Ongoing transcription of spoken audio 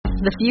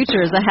The future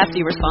is a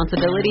hefty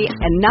responsibility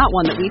and not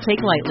one that we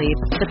take lightly.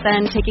 But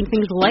then, taking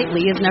things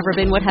lightly has never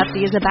been what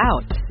Hefty is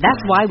about. That's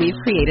why we've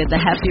created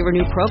the Hefty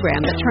Renew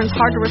program that turns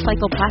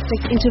hard-to-recycle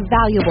plastics into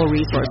valuable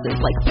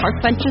resources like park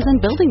benches and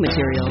building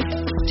materials.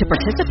 To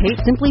participate,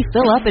 simply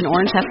fill up an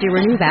orange Hefty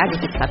Renew bag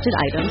with accepted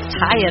items,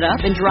 tie it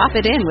up, and drop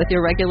it in with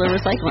your regular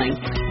recycling.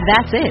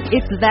 That's it.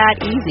 It's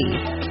that easy.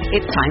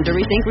 It's time to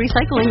rethink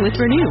recycling with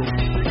Renew.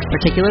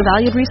 Particular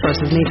valued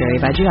resources may vary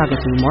by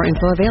geography. More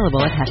info available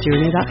at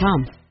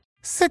heftyrenew.com.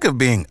 Sick of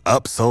being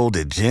upsold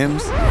at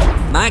gyms?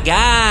 My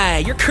guy,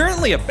 you're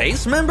currently a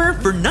base member?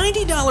 For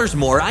 $90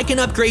 more, I can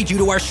upgrade you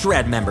to our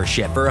Shred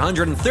membership. For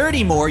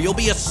 $130 more, you'll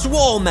be a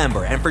Swole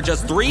member. And for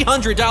just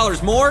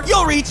 $300 more,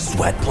 you'll reach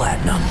Sweat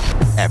Platinum.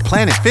 At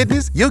Planet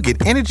Fitness, you'll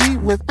get energy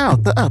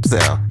without the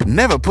upsell.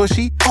 Never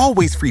pushy,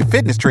 always free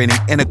fitness training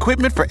and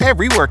equipment for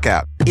every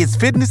workout. It's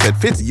fitness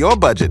that fits your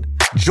budget.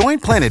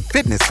 Join Planet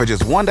Fitness for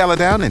just $1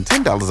 down and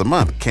 $10 a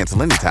month.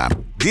 Cancel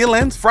anytime. Deal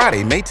ends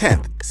Friday, May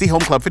 10th. See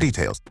Home Club for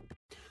details.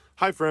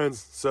 Hi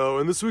friends, so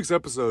in this week's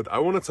episode, I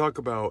want to talk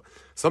about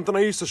something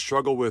I used to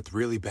struggle with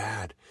really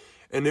bad,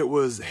 and it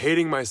was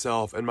hating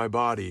myself and my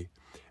body,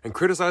 and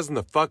criticizing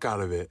the fuck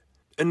out of it,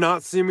 and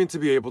not seeming to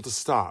be able to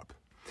stop.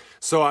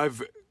 So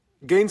I've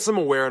gained some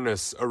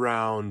awareness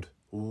around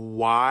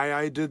why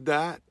I did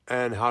that,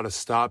 and how to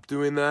stop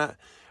doing that,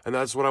 and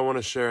that's what I want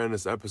to share in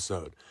this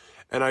episode.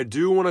 And I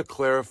do want to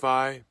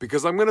clarify,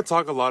 because I'm going to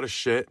talk a lot of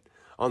shit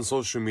on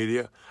social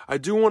media, I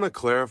do want to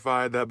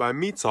clarify that by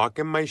me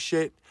talking my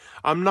shit,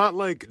 I'm not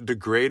like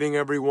degrading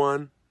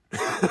everyone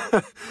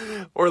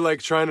or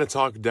like trying to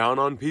talk down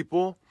on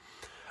people.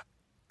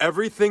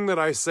 Everything that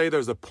I say,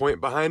 there's a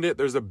point behind it.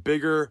 There's a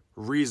bigger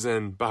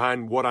reason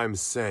behind what I'm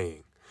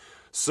saying.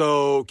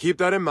 So keep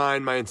that in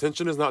mind. My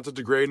intention is not to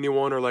degrade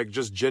anyone or like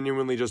just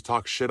genuinely just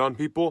talk shit on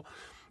people.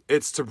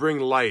 It's to bring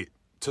light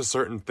to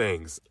certain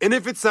things. And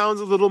if it sounds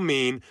a little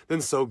mean,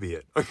 then so be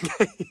it.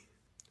 Okay?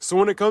 So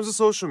when it comes to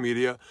social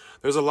media,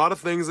 there's a lot of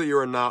things that you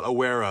are not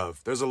aware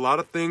of. There's a lot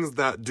of things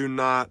that do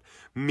not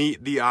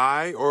meet the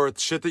eye or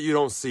shit that you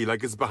don't see,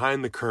 like it's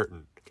behind the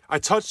curtain. I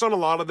touched on a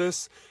lot of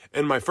this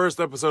in my first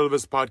episode of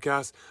this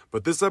podcast,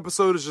 but this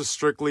episode is just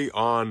strictly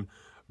on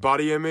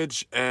body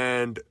image,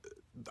 and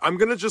I'm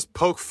going to just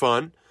poke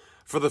fun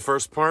for the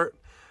first part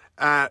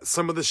at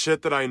some of the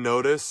shit that I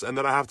notice and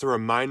that I have to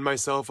remind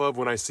myself of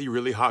when I see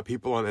really hot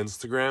people on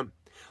Instagram.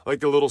 Like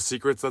the little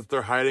secrets that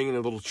they're hiding and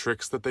the little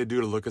tricks that they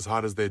do to look as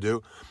hot as they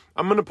do.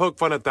 I'm going to poke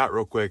fun at that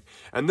real quick.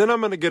 And then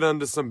I'm going to get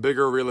into some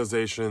bigger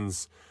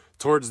realizations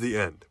towards the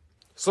end.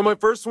 So my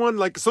first one,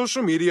 like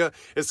social media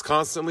is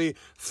constantly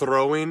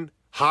throwing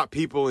hot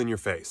people in your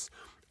face.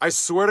 I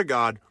swear to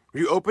God,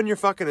 you open your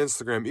fucking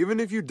Instagram, even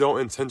if you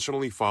don't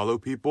intentionally follow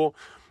people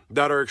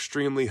that are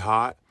extremely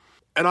hot.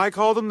 And I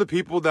call them the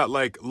people that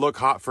like look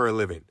hot for a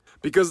living.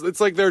 Because it's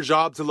like their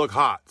job to look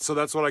hot. So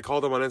that's what I call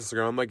them on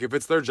Instagram. I'm like, if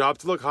it's their job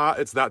to look hot,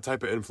 it's that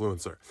type of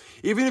influencer.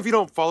 Even if you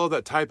don't follow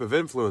that type of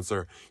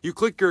influencer, you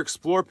click your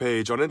explore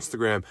page on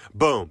Instagram,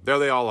 boom, there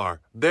they all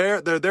are.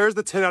 There's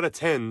the 10 out of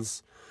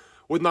 10s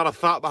with not a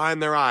thought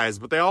behind their eyes,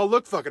 but they all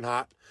look fucking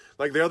hot.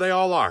 Like there they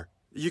all are.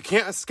 You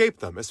can't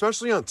escape them,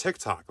 especially on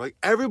TikTok. Like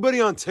everybody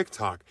on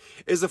TikTok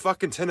is a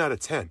fucking 10 out of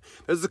 10.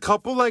 There's a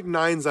couple like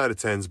 9s out of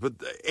 10s, but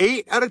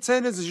 8 out of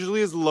 10 is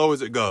usually as low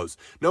as it goes.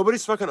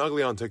 Nobody's fucking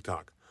ugly on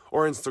TikTok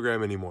or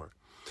Instagram anymore.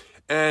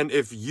 And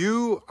if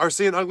you are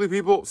seeing ugly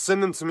people,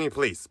 send them to me,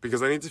 please,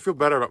 because I need to feel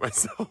better about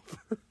myself.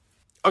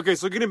 Okay,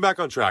 so getting back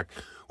on track.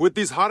 With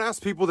these hot-ass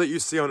people that you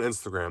see on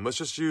Instagram, let's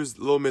just use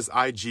Lil Miss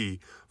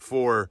IG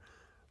for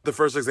the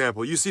first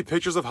example. You see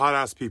pictures of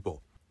hot-ass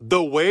people.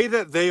 The way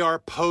that they are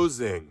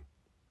posing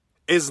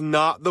is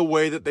not the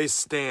way that they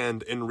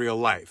stand in real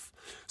life.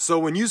 So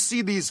when you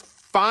see these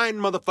fine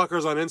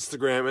motherfuckers on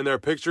Instagram and their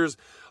pictures,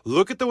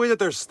 look at the way that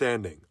they're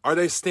standing. Are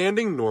they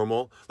standing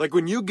normal? Like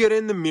when you get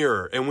in the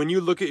mirror and when you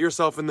look at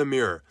yourself in the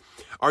mirror,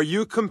 are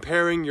you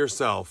comparing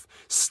yourself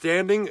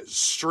standing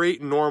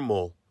straight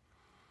normal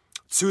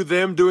to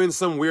them doing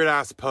some weird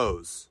ass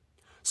pose?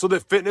 So the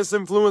fitness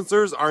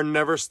influencers are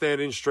never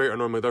standing straight or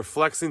normally. They're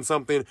flexing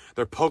something.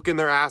 They're poking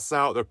their ass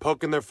out. They're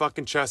poking their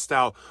fucking chest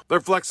out.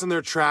 They're flexing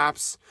their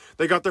traps.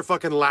 They got their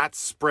fucking lats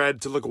spread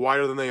to look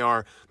wider than they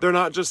are. They're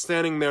not just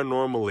standing there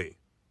normally.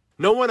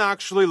 No one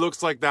actually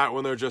looks like that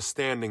when they're just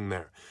standing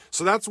there.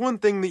 So that's one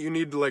thing that you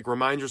need to like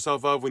remind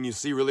yourself of when you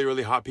see really,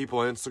 really hot people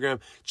on Instagram.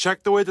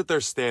 Check the way that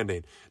they're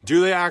standing. Do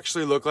they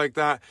actually look like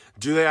that?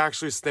 Do they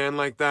actually stand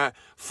like that?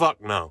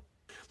 Fuck no.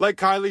 Like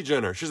Kylie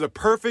Jenner. She's a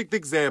perfect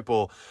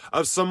example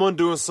of someone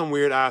doing some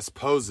weird ass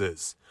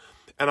poses.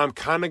 And I'm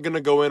kind of going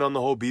to go in on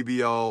the whole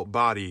BBL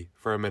body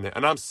for a minute.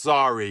 And I'm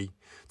sorry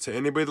to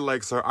anybody that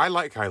likes her. I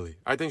like Kylie.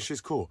 I think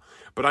she's cool.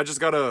 But I just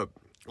got to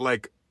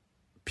like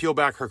peel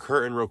back her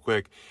curtain real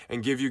quick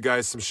and give you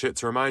guys some shit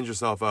to remind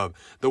yourself of.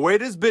 The way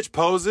this bitch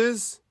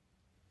poses,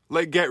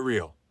 like, get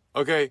real,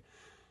 okay?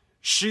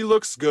 She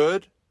looks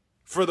good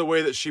for the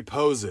way that she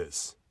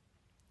poses.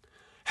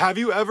 Have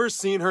you ever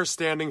seen her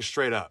standing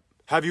straight up?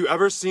 Have you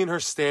ever seen her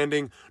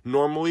standing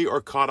normally or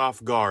caught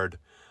off guard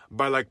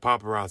by, like,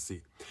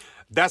 paparazzi?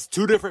 That's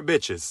two different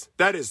bitches.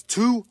 That is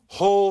two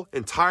whole,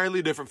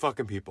 entirely different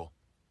fucking people.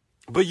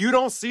 But you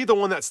don't see the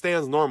one that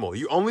stands normal.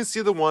 You only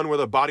see the one where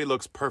the body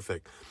looks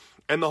perfect.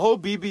 And the whole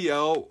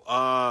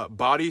BBL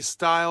body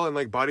style and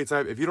like body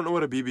type, if you don't know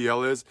what a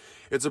BBL is,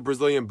 it's a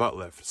Brazilian butt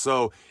lift.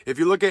 So if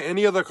you look at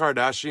any of the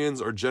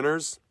Kardashians or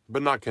Jenners,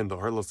 but not Kendall,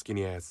 her little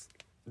skinny ass,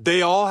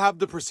 they all have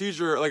the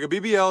procedure. Like a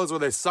BBL is where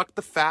they suck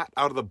the fat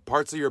out of the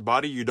parts of your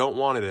body you don't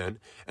want it in,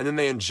 and then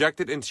they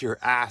inject it into your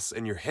ass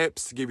and your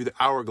hips to give you the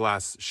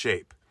hourglass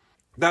shape.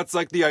 That's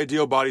like the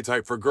ideal body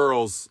type for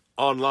girls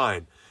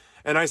online.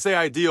 And I say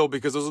ideal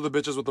because those are the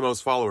bitches with the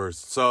most followers.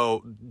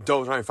 So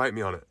don't try and fight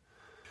me on it.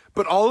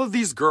 But all of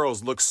these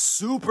girls look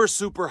super,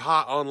 super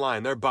hot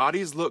online. Their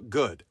bodies look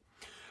good.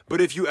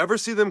 But if you ever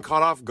see them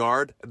caught off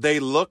guard, they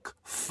look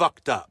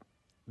fucked up.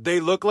 They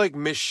look like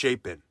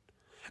misshapen.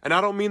 And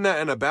I don't mean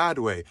that in a bad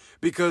way,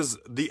 because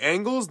the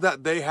angles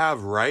that they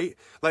have right,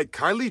 like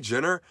Kylie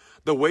Jenner,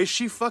 the way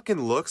she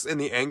fucking looks in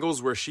the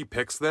angles where she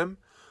picks them,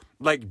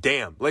 like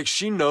damn, like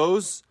she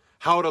knows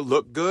how to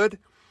look good,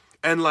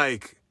 and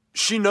like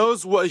she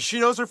knows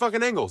her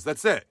fucking angles.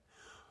 That's it.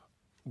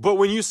 But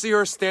when you see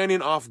her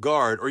standing off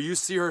guard, or you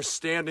see her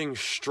standing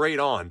straight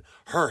on,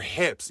 her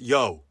hips,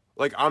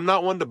 like I'm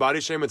not one to body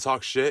shame and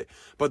talk shit,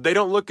 but they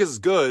don't look as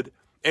good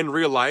in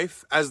real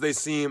life as they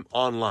seem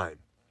online.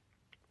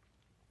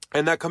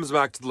 And that comes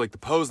back to like the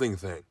posing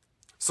thing.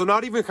 So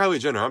not even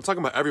Kylie Jenner, I'm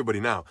talking about everybody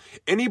now.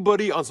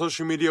 Anybody on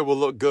social media will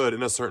look good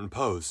in a certain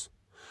pose.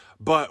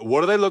 But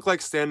what do they look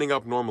like standing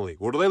up normally?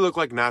 What do they look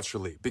like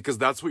naturally? Because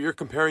that's what you're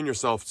comparing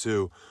yourself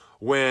to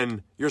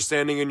when you're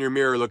standing in your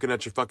mirror looking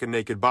at your fucking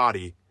naked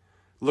body,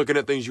 looking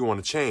at things you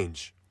want to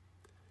change.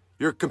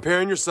 You're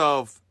comparing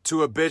yourself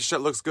to a bitch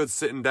that looks good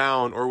sitting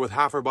down or with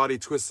half her body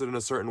twisted in a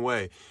certain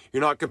way.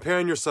 You're not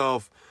comparing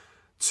yourself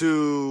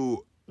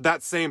to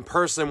that same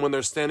person when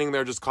they're standing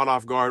there just caught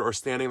off guard or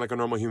standing like a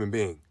normal human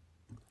being.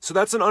 So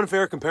that's an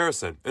unfair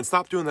comparison, and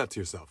stop doing that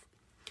to yourself.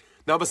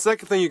 Now, the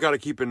second thing you got to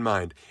keep in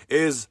mind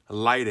is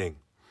lighting.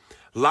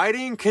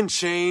 Lighting can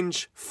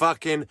change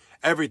fucking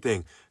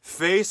everything.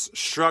 Face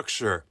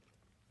structure,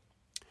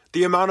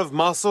 the amount of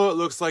muscle it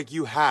looks like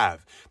you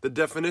have, the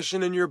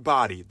definition in your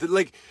body.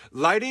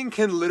 Lighting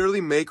can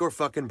literally make or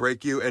fucking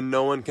break you, and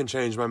no one can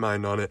change my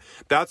mind on it.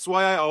 That's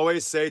why I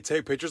always say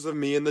take pictures of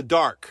me in the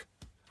dark.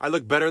 I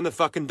look better in the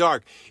fucking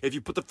dark. If you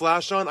put the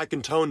flash on, I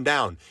can tone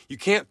down. You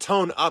can't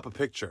tone up a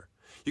picture.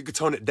 You can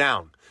tone it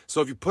down.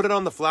 So if you put it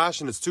on the flash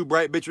and it's too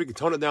bright, bitch, we can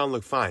tone it down and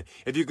look fine.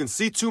 If you can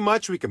see too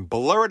much, we can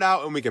blur it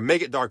out and we can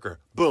make it darker.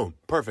 Boom.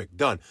 Perfect.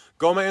 Done.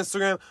 Go on my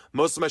Instagram.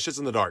 Most of my shit's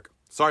in the dark.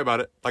 Sorry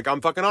about it. Like,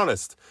 I'm fucking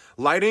honest.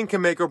 Lighting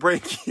can make or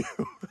break you.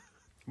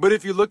 But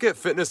if you look at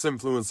fitness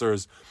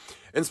influencers,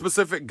 and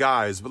specific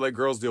guys, but like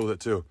girls deal with it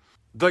too.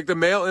 Like the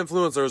male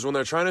influencers, when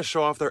they're trying to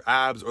show off their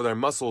abs or their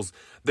muscles,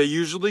 they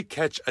usually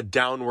catch a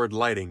downward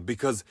lighting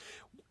because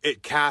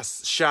it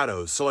casts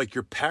shadows. So like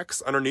your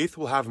pecs underneath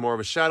will have more of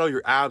a shadow,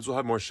 your abs will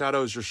have more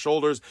shadows, your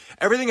shoulders,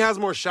 everything has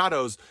more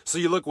shadows, so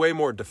you look way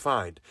more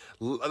defined.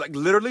 Like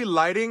literally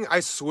lighting, I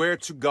swear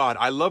to God,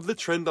 I love the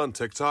trend on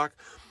TikTok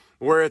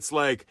where it's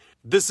like,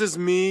 this is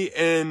me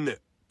in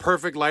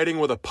perfect lighting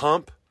with a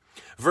pump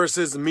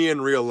versus me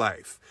in real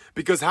life.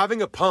 Because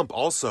having a pump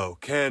also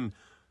can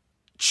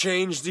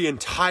change the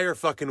entire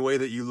fucking way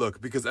that you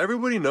look, because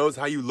everybody knows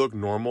how you look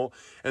normal,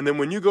 and then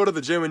when you go to the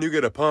gym and you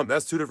get a pump,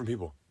 that's two different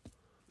people.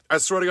 I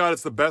swear to God,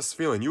 it's the best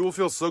feeling. You will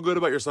feel so good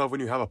about yourself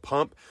when you have a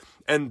pump,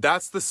 and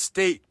that's the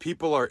state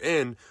people are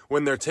in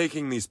when they're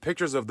taking these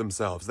pictures of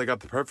themselves. They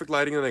got the perfect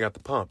lighting and they got the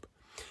pump.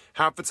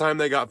 Half the time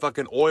they got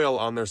fucking oil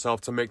on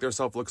themselves to make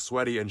themselves look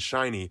sweaty and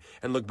shiny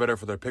and look better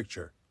for their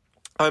picture.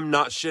 I'm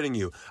not shitting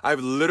you.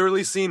 I've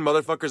literally seen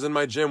motherfuckers in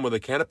my gym with a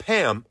can of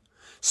Pam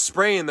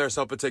spraying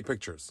themselves to take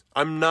pictures.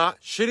 I'm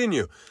not shitting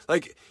you.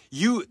 Like,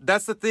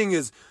 that's the thing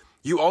is,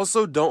 you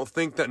also don't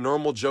think that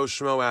normal Joe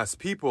Schmo ass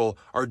people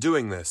are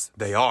doing this.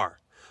 They are.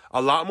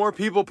 A lot more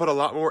people put a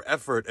lot more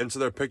effort into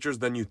their pictures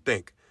than you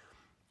think.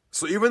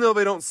 So even though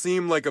they don't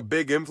seem like a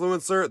big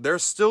influencer, they're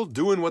still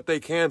doing what they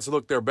can to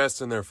look their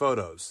best in their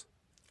photos.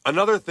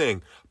 Another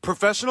thing,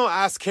 professional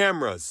ass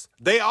cameras.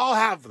 They all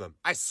have them,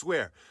 I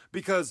swear.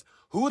 Because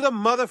who the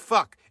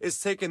motherfuck is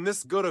taking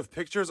this good of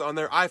pictures on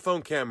their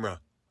iPhone camera?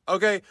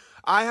 Okay,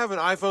 I have an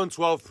iPhone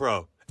 12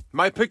 Pro.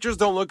 My pictures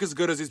don't look as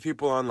good as these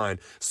people online.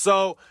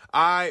 So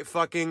I'm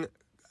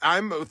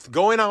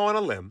going out on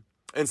a limb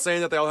and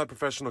saying that they all have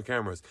professional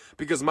cameras,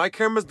 because my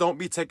cameras don't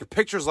be taking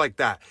pictures like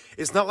that.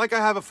 It's not like I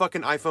have a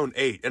fucking iPhone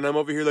 8 and I'm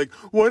over here like,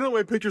 why don't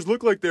my pictures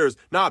look like theirs?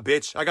 Nah,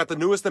 bitch, I got the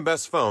newest and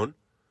best phone.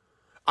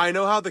 I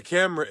know how the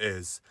camera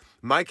is.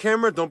 My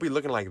camera don't be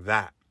looking like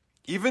that.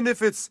 Even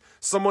if it's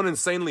someone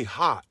insanely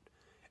hot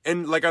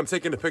and like I'm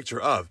taking a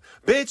picture of,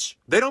 bitch,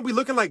 they don't be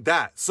looking like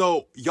that.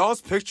 So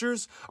y'all's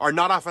pictures are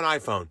not off an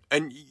iPhone,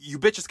 and you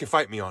bitches can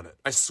fight me on it.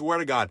 I swear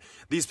to God,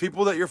 these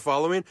people that you're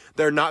following,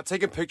 they're not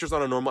taking pictures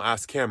on a normal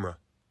ass camera.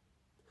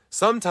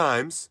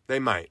 Sometimes they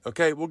might,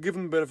 okay? We'll give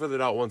them the benefit of the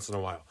doubt once in a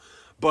while.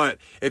 But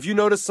if you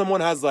notice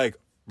someone has like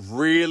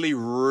really,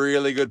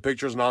 really good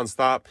pictures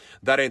nonstop,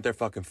 that ain't their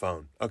fucking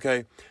phone,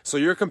 okay? So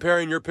you're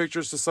comparing your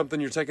pictures to something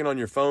you're taking on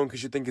your phone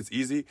because you think it's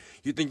easy.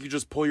 You think you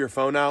just pull your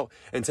phone out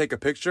and take a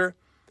picture.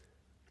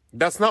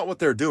 That's not what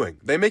they're doing.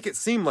 They make it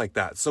seem like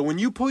that. So when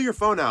you pull your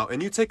phone out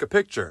and you take a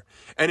picture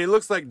and it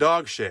looks like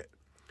dog shit,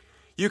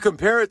 you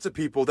compare it to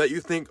people that you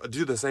think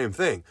do the same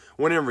thing,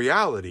 when in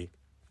reality,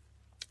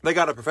 they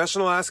got a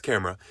professional-ass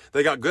camera,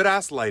 they got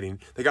good-ass lighting,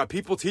 they got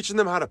people teaching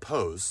them how to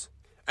pose,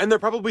 and they're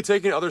probably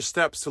taking other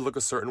steps to look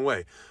a certain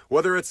way.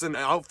 Whether it's an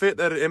outfit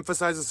that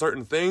emphasizes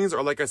certain things,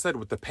 or like I said,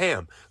 with the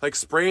Pam, like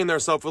spraying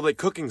themselves with like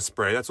cooking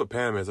spray. That's what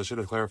Pam is, I should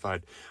have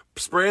clarified.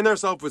 Spraying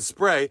themselves with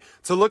spray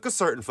to look a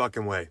certain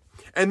fucking way.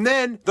 And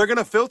then they're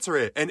gonna filter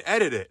it and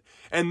edit it.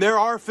 And there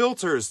are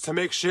filters to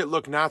make shit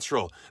look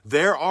natural.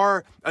 There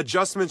are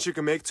adjustments you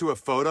can make to a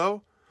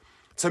photo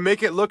to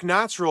make it look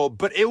natural,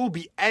 but it will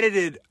be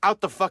edited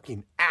out the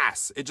fucking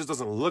ass. It just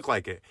doesn't look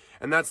like it.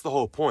 And that's the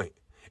whole point.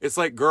 It's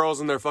like girls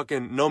in their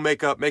fucking no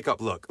makeup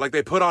look. Like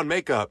they put on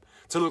makeup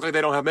to look like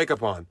they don't have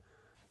makeup on.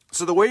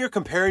 So the way you're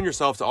comparing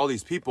yourself to all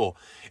these people,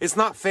 it's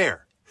not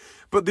fair.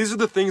 But these are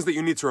the things that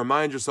you need to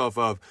remind yourself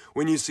of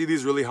when you see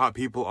these really hot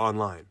people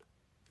online.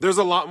 There's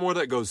a lot more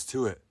that goes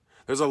to it.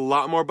 There's a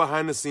lot more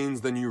behind the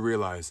scenes than you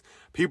realize.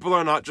 People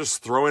are not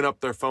just throwing up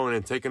their phone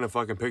and taking a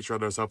fucking picture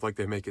of themselves like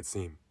they make it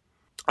seem.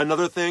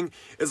 Another thing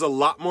is a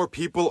lot more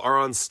people are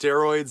on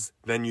steroids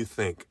than you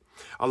think.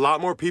 A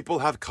lot more people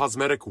have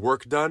cosmetic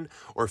work done,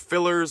 or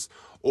fillers,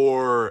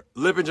 or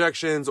lip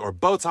injections, or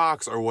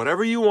Botox, or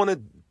whatever you want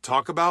to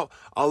talk about.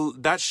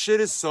 That shit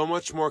is so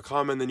much more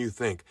common than you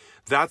think.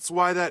 That's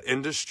why that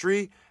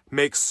industry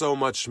makes so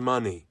much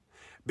money.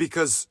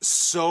 Because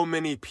so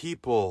many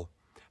people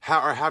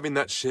are having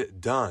that shit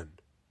done.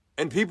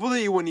 And people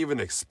that you wouldn't even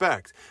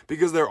expect.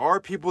 Because there are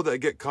people that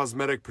get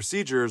cosmetic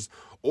procedures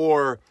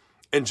or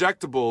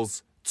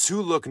injectables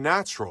to look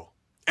natural.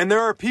 And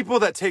there are people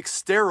that take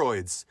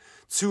steroids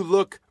to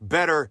look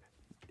better,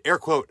 air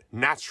quote,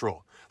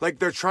 natural. Like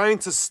they're trying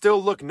to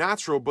still look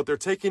natural, but they're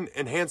taking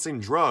enhancing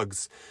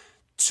drugs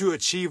to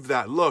achieve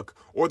that look.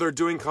 Or they're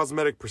doing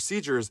cosmetic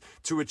procedures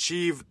to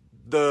achieve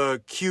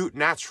the cute,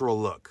 natural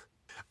look.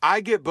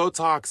 I get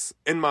Botox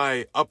in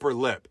my upper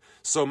lip.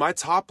 So my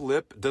top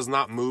lip does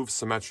not move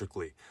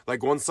symmetrically.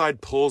 Like one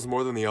side pulls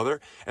more than the other.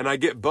 And I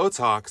get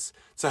Botox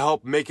to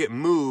help make it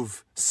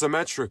move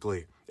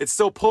symmetrically. It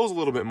still pulls a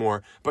little bit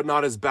more, but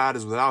not as bad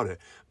as without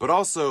it. But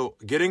also,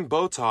 getting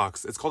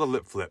Botox, it's called a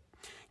lip flip.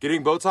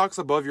 Getting Botox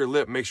above your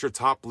lip makes your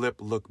top lip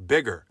look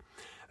bigger.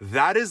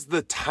 That is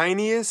the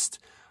tiniest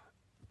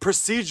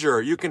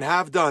procedure you can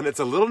have done. It's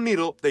a little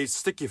needle. They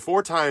stick you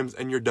 4 times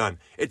and you're done.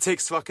 It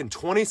takes fucking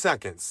 20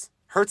 seconds.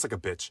 Hurts like a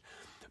bitch.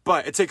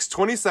 But it takes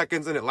 20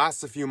 seconds and it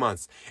lasts a few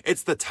months.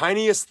 It's the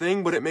tiniest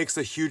thing, but it makes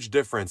a huge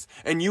difference.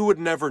 And you would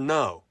never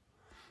know.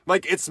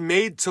 Like, it's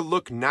made to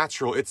look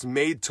natural. It's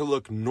made to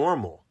look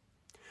normal.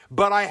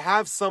 But I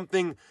have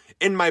something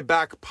in my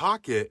back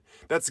pocket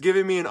that's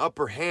giving me an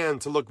upper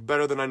hand to look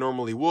better than I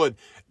normally would.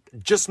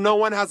 Just no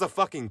one has a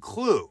fucking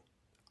clue.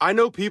 I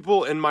know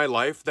people in my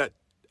life that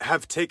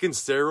have taken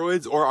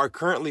steroids or are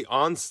currently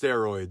on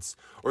steroids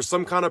or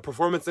some kind of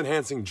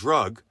performance-enhancing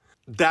drug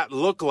that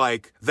look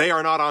like they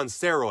are not on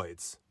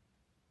steroids.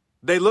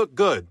 They look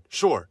good,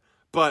 sure,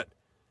 but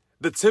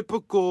the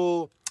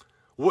typical,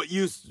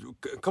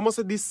 como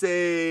se dice,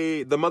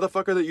 the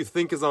motherfucker that you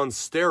think is on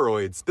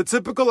steroids, the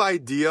typical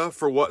idea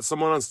for what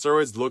someone on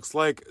steroids looks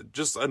like,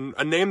 just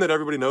a name that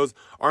everybody knows,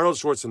 Arnold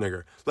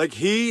Schwarzenegger. Like,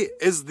 he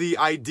is the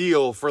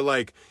ideal for,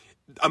 like,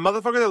 a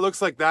motherfucker that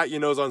looks like that, you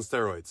know, is on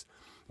steroids.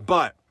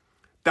 But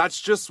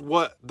that's just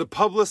what the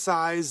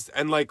publicized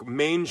and like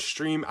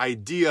mainstream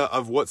idea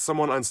of what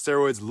someone on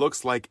steroids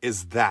looks like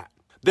is that.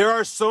 There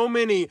are so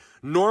many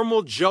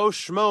normal Joe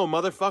Schmo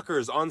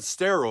motherfuckers on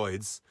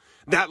steroids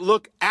that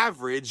look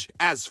average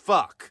as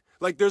fuck.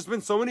 Like there's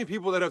been so many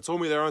people that have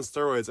told me they're on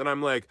steroids and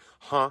I'm like,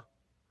 huh?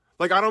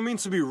 Like I don't mean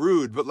to be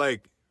rude, but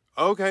like,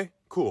 okay,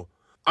 cool.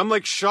 I'm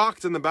like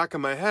shocked in the back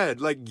of my head.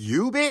 Like,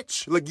 you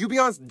bitch? Like you be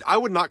on, I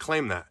would not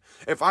claim that.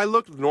 If I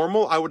looked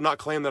normal, I would not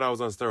claim that I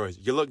was on steroids.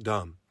 You look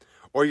dumb.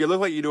 Or you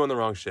look like you're doing the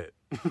wrong shit.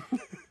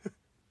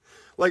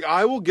 Like,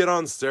 I will get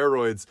on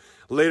steroids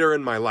later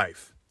in my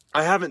life.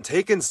 I haven't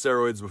taken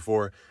steroids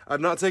before.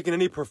 I've not taken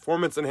any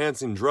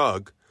performance-enhancing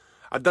drug.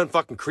 I've done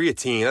fucking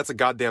creatine. That's a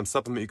goddamn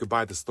supplement you could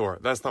buy at the store.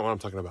 That's not what I'm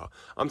talking about.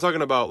 I'm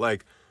talking about,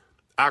 like,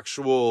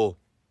 actual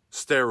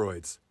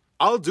steroids.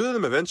 I'll do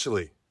them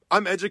eventually.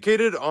 I'm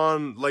educated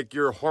on, like,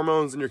 your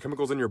hormones and your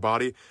chemicals in your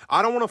body.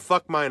 I don't want to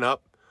fuck mine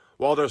up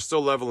while they're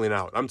still leveling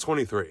out. I'm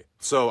 23,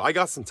 so I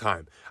got some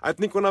time. I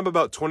think when I'm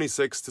about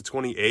 26 to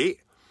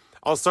 28,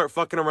 I'll start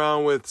fucking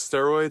around with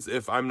steroids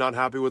if I'm not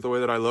happy with the way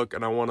that I look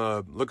and I want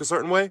to look a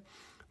certain way.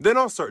 Then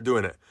I'll start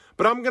doing it.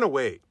 But I'm going to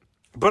wait.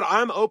 But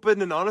I'm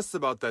open and honest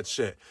about that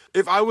shit.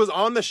 If I was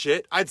on the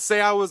shit, I'd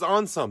say I was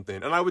on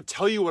something, and I would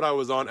tell you what I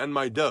was on and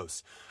my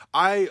dose.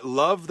 I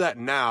love that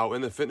now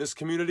in the fitness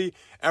community,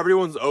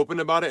 everyone's open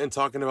about it and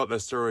talking about their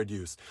steroid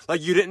use.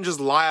 Like, you didn't just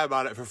lie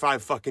about it for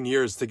 5 fucking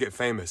years to get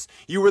famous.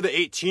 You were the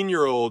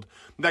 18-year-old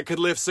that could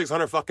lift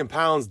 600 fucking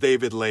pounds,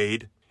 David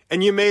Lade.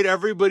 And you made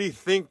everybody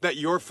think that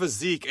your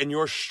physique and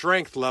your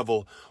strength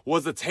level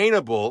was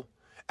attainable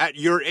at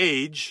your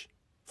age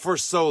for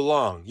so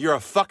long. You're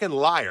a fucking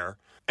liar.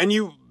 And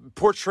you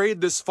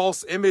portrayed this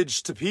false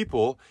image to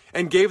people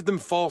and gave them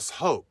false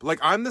hope. Like,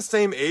 I'm the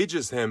same age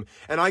as him,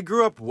 and I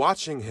grew up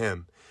watching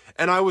him.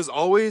 And I was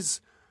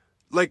always,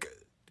 like,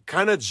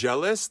 kind of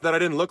jealous that I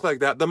didn't look like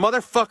that. The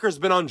motherfucker's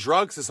been on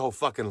drugs his whole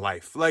fucking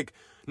life. Like,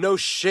 no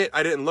shit,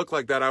 I didn't look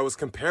like that. I was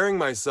comparing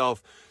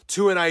myself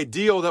to an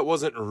ideal that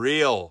wasn't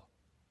real.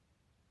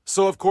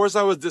 So, of course,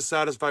 I was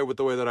dissatisfied with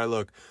the way that I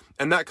look.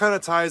 And that kind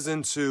of ties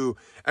into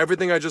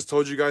everything I just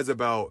told you guys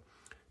about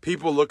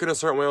people looking a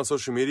certain way on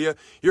social media.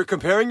 You're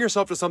comparing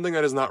yourself to something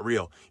that is not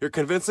real. You're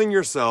convincing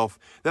yourself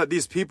that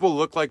these people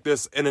look like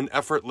this in an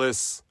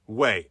effortless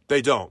way.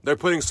 They don't. They're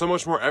putting so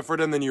much more effort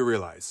in than you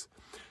realize.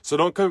 So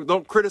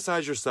don't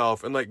criticize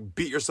yourself and like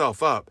beat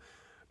yourself up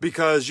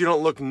because you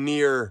don't look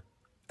near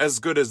as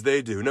good as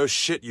they do. No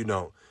shit, you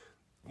don't.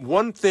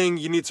 One thing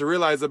you need to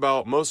realize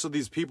about most of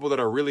these people that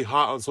are really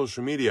hot on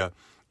social media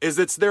is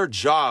it's their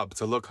job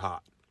to look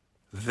hot.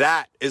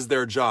 That is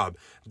their job.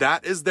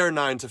 That is their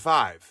 9 to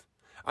 5.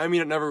 I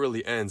mean, it never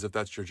really ends if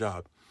that's your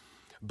job.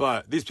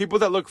 But these people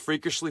that look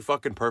freakishly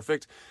fucking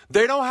perfect,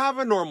 they don't have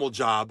a normal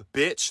job,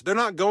 bitch. They're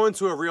not going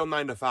to a real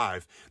 9 to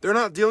 5. They're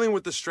not dealing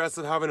with the stress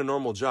of having a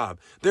normal job.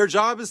 Their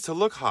job is to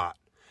look hot.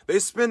 They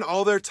spend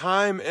all their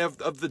time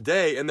of the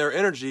day and their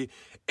energy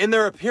in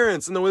their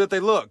appearance and the way that they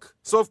look.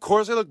 So of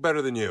course they look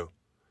better than you.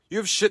 You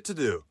have shit to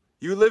do.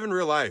 You live in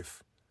real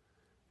life.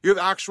 You have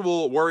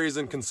actual worries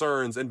and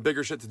concerns and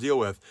bigger shit to deal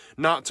with,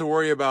 not to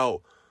worry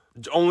about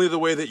only the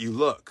way that you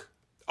look.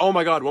 Oh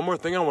my God, one more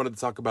thing I wanted to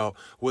talk about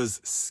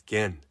was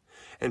skin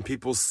and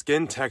people's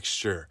skin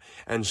texture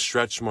and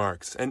stretch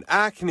marks and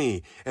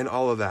acne and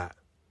all of that.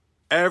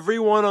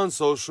 Everyone on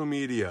social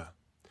media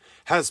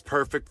has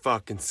perfect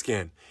fucking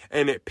skin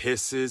and it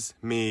pisses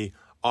me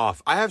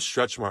off. I have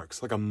stretch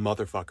marks like a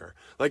motherfucker,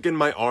 like in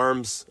my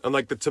arms and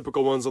like the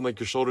typical ones on like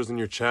your shoulders and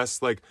your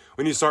chest. Like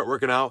when you start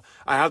working out,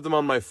 I have them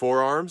on my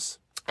forearms.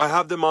 I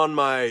have them on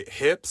my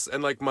hips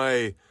and like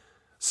my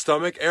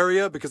stomach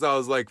area because I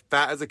was like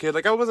fat as a kid.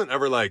 Like I wasn't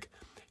ever like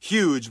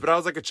huge, but I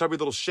was like a chubby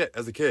little shit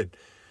as a kid.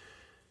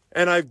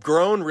 And I've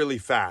grown really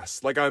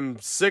fast. Like I'm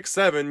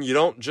 6'7". You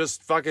don't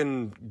just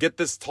fucking get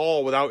this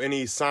tall without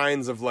any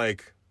signs of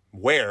like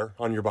wear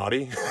on your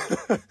body.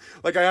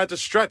 Like I had to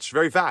stretch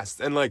very fast.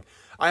 And like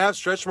I have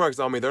stretch marks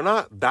on me. They're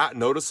not that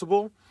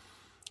noticeable,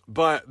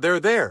 but they're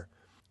there.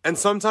 And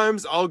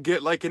sometimes I'll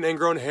get like an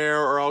ingrown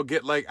hair or I'll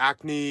get like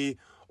acne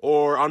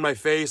or on my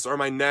face or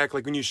my neck,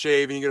 like when you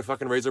shave and you get a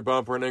fucking razor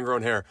bump or an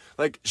ingrown hair.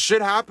 Like,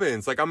 shit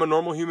happens. Like, I'm a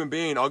normal human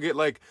being. I'll get,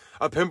 like,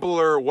 a pimple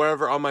or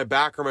whatever on my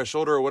back or my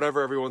shoulder or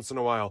whatever every once in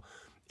a while.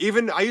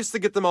 Even, I used to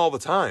get them all the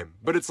time.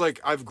 But it's like,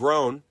 I've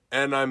grown,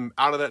 and I'm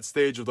out of that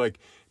stage of, like,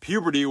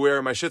 puberty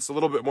where my shit's a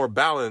little bit more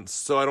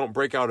balanced, so I don't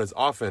break out as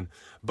often.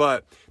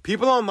 But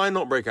people online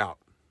don't break out.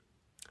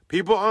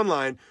 People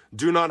online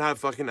do not have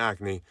fucking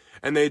acne,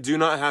 and they do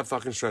not have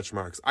fucking stretch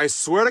marks. I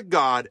swear to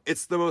God,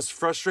 it's the most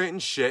frustrating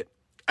shit.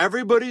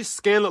 Everybody's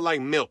skin look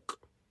like milk.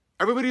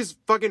 Everybody's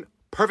fucking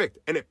perfect,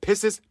 and it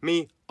pisses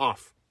me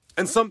off.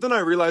 And something I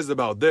realized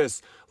about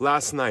this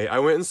last night, I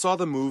went and saw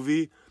the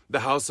movie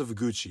The House of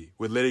Gucci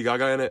with Lady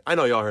Gaga in it. I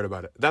know y'all heard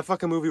about it. That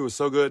fucking movie was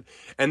so good,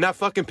 and that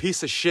fucking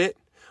piece of shit,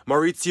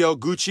 Maurizio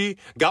Gucci,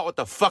 got what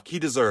the fuck he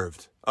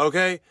deserved,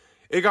 okay?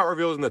 It got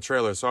revealed in the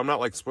trailer, so I'm not,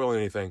 like, spoiling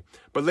anything.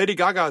 But Lady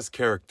Gaga's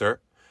character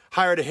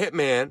hired a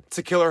hitman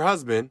to kill her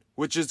husband,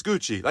 which is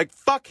Gucci. Like,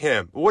 fuck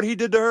him. What he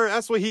did to her,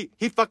 that's what he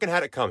fucking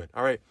had it coming,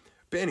 all right?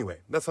 But anyway,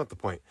 that's not the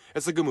point.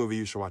 It's a good movie.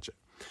 You should watch it.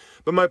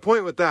 But my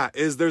point with that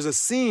is there's a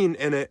scene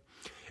in it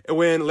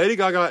when Lady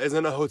Gaga is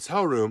in a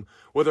hotel room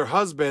with her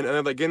husband and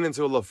they're, like, getting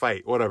into a little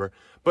fight, whatever.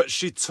 But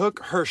she took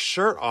her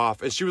shirt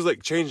off and she was,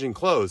 like, changing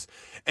clothes.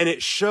 And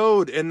it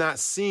showed in that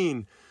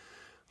scene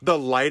the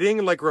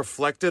lighting, like,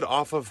 reflected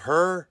off of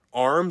her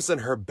arms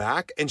and her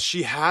back, and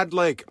she had,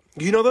 like,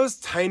 you know those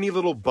tiny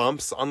little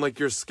bumps on, like,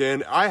 your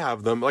skin? I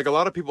have them. Like, a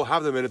lot of people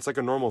have them, and it's, like,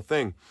 a normal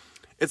thing.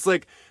 It's,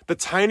 like, the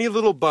tiny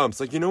little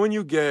bumps. Like, you know when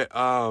you get,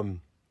 not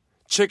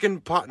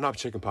chicken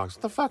pox.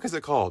 What the fuck is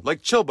it called?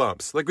 Like, chill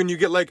bumps. Like, when you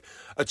get, like,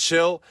 a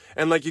chill,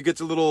 and, like, you get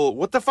to little,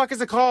 what the fuck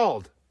is it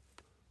called?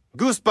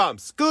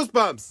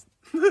 Goosebumps.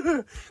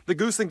 The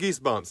goose and geese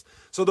bumps.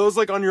 So those,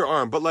 like, on your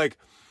arm, but, like,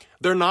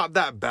 they're not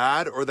that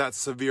bad or that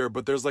severe,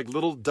 but there's like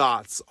little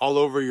dots all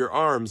over your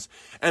arms.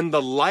 And the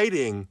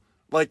lighting,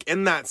 like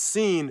in that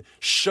scene,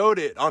 showed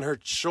it on her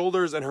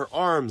shoulders and her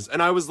arms.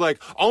 And I was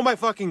like, oh my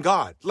fucking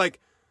God. Like,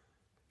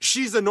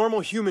 she's a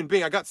normal human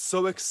being. I got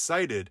so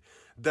excited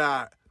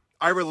that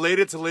I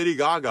related to Lady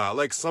Gaga.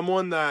 Like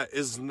someone that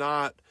is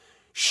not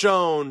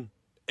shown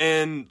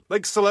And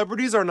like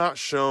celebrities are not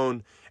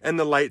shown in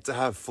the light to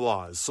have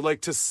flaws. So like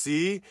to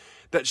see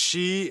that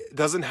she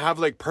doesn't have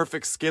like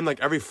perfect skin like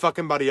every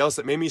fucking body else,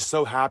 it made me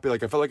so happy.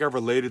 Like I felt like I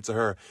related to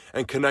her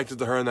and connected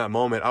to her in that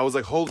moment. I was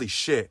like, holy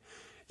shit.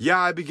 Yeah,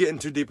 I'd be getting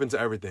too deep into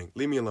everything.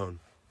 Leave me alone.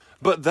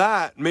 But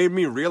that made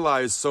me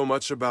realize so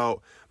much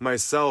about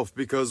myself,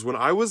 because when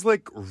I was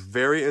like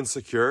very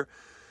insecure,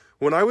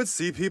 when I would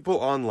see people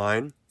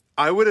online,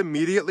 I would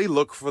immediately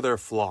look for their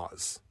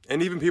flaws.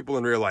 And even people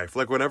in real life.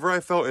 Like whenever I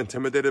felt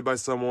intimidated by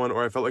someone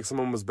or I felt like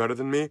someone was better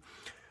than me,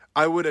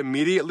 I would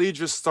immediately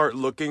just start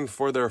looking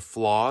for their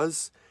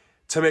flaws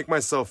to make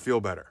myself feel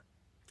better.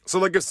 So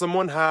like if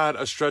someone had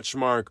a stretch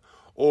mark,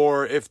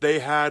 or if they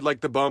had like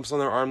the bumps on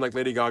their arm like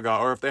Lady Gaga,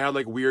 or if they had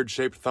like weird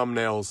shaped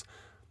thumbnails,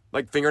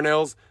 like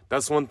fingernails,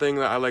 that's one thing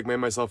that I like made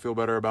myself feel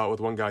better about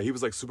with one guy. He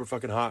was like super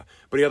fucking hot,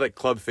 but he had like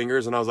club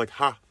fingers, and I was like,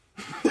 ha.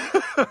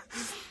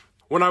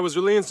 When I was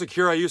really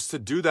insecure, I used to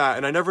do that,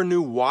 and I never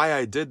knew why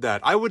I did that.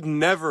 I would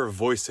never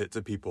voice it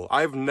to people.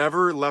 I've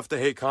never left a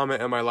hate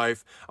comment in my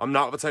life. I'm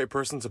not the type of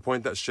person to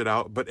point that shit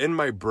out, but in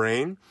my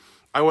brain,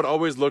 I would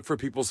always look for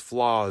people's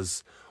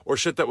flaws or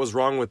shit that was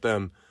wrong with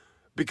them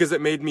because it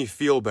made me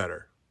feel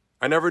better.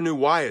 I never knew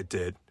why it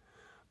did,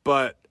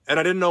 and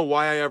I didn't know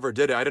why I ever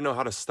did it. I didn't know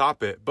how to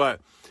stop it,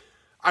 but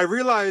I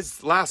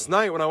realized last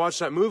night when I watched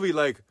that movie,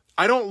 like,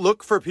 I don't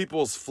look for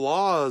people's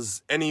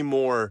flaws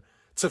anymore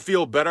to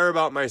feel better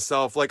about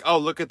myself. Like, oh,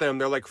 look at them,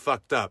 they're like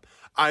fucked up.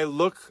 I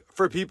look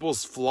for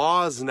people's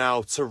flaws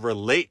now to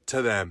relate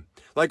to them.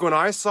 Like when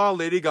I saw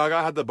Lady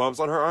Gaga had the bumps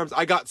on her arms,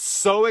 I got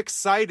so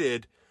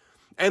excited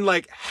and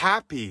like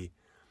happy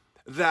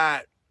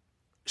that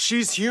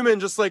she's human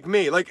just like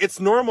me. Like it's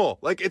normal.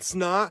 Like it's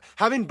not,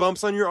 having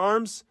bumps on your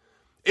arms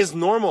is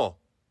normal.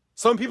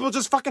 Some people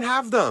just fucking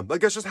have them.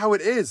 Like that's just how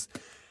it is.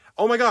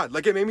 Oh my God.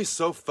 Like it made me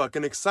so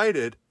fucking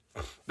excited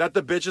that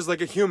the bitch is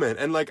like a human.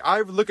 And like I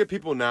look at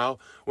people now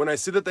when I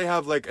see that they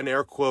have like an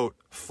air quote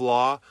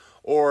flaw,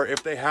 or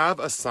if they have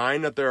a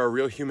sign that they're a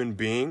real human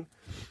being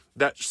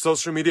that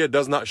social media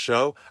does not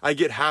show, I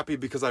get happy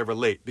because I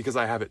relate, because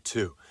I have it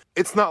too.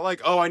 It's not like,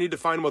 oh, I need to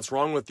find what's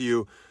wrong with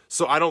you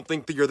so I don't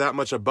think that you're that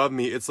much above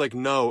me. It's like,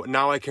 no,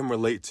 now I can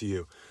relate to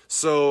you.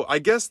 So I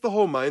guess the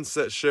whole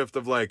mindset shift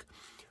of like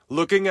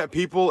looking at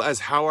people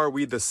as how are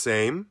we the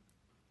same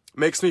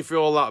makes me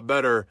feel a lot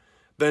better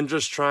than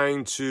just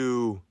trying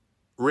to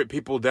rip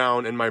people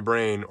down in my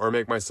brain or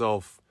make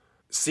myself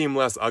seem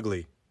less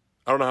ugly.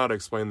 I don't know how to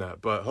explain that,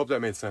 but hope that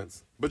made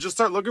sense. But just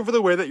start looking for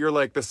the way that you're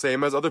like the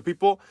same as other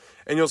people,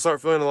 and you'll start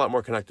feeling a lot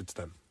more connected to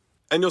them.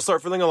 And you'll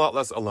start feeling a lot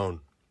less alone.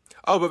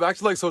 Oh, but back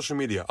to like social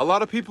media. A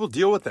lot of people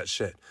deal with that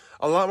shit.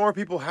 A lot more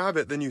people have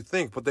it than you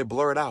think, but they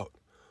blur it out.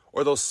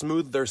 Or they'll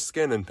smooth their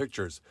skin in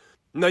pictures.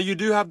 Now, you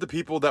do have the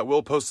people that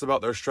will post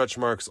about their stretch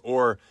marks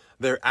or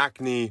their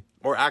acne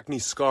or acne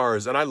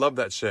scars, and I love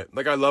that shit.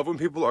 Like, I love when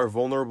people are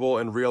vulnerable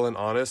and real and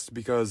honest,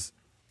 because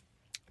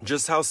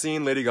just how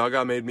seeing Lady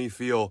Gaga made me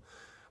feel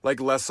like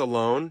less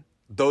alone,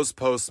 those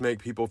posts make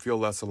people feel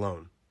less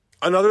alone.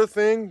 Another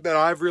thing that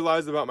I've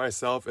realized about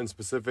myself in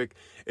specific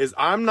is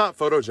I'm not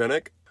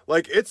photogenic.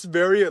 Like, it's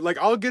very, like,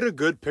 I'll get a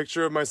good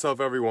picture of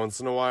myself every once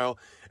in a while,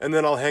 and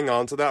then I'll hang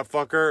on to that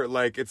fucker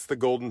like it's the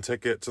golden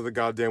ticket to the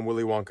goddamn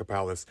Willy Wonka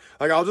palace.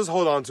 Like, I'll just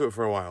hold on to it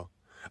for a while.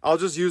 I'll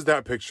just use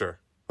that picture.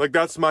 Like,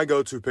 that's my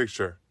go-to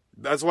picture.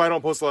 That's why I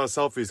don't post a lot of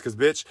selfies, because,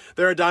 bitch,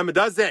 they're a dime a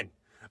dozen.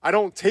 I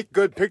don't take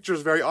good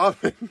pictures very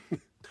often.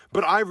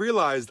 But I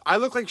realized I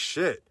look like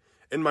shit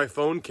in my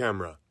phone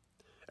camera.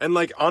 And,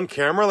 like, on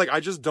camera, like,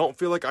 I just don't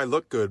feel like I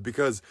look good,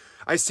 because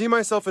I see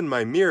myself in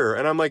my mirror,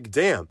 and I'm like,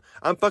 damn,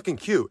 I'm fucking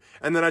cute.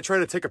 And then I try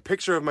to take a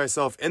picture of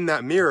myself in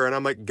that mirror, and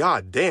I'm like,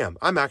 God damn,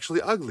 I'm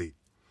actually ugly.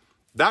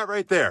 That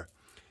right there.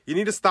 You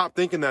need to stop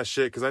thinking that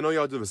shit, because I know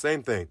y'all do the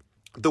same thing.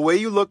 The way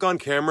you look on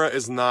camera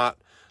is not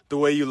the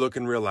way you look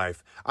in real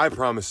life. I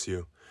promise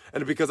you.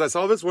 And because I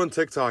saw this one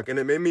TikTok, and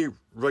it made me,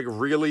 like,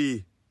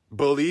 really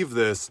believe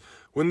this,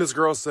 when this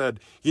girl said,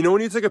 you know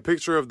when you take a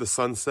picture of the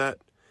sunset,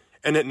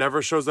 and it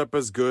never shows up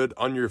as good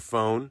on your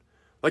phone?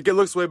 Like, it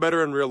looks way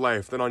better in real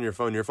life than on your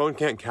phone. Your phone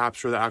can't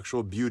capture the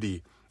actual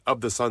beauty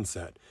of the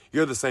sunset.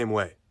 You're the same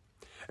way.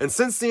 And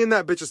since seeing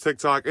that bitch's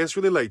TikTok, it's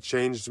really, like,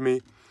 changed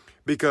me,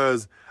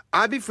 because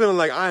I be feeling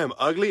like I am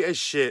ugly as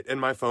shit in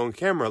my phone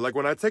camera. Like,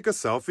 when I take a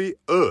selfie,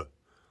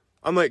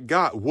 I'm like,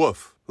 God,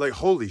 woof. Like,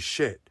 holy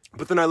shit.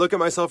 But then I look at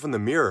myself in the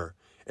mirror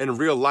in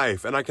real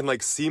life, and I can,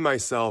 like, see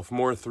myself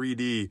more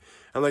 3D,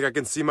 and, like, I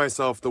can see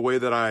myself the way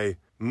that I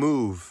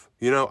move.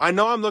 You know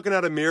I'm looking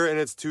at a mirror and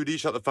it's 2D,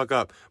 shut the fuck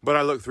up, but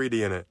I look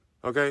 3D in it,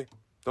 okay?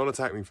 Don't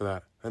attack me for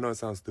that. I know it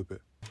sounds stupid.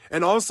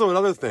 And also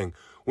another thing,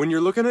 when you're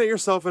looking at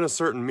yourself in a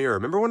certain mirror,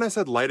 remember when I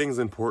said lighting's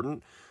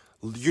important?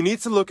 You need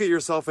to look at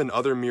yourself in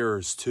other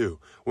mirrors too.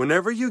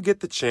 Whenever you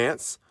get the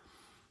chance,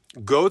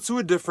 go to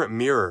a different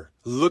mirror.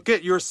 Look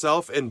at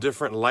yourself in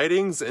different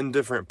lightings, in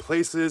different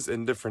places,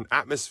 in different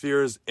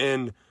atmospheres,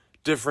 in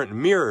different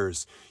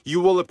mirrors.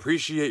 You will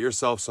appreciate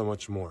yourself so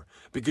much more,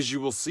 because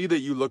you will see that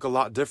you look a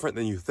lot different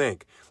than you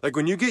think. Like,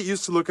 when you get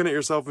used to looking at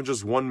yourself in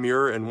just one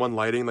mirror and one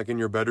lighting, like in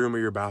your bedroom or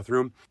your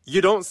bathroom,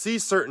 you don't see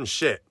certain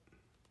shit.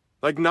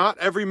 Like, not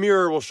every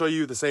mirror will show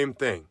you the same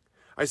thing.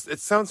 It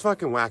sounds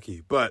fucking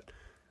wacky, but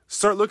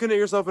start looking at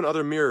yourself in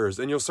other mirrors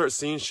and you'll start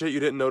seeing shit you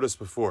didn't notice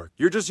before.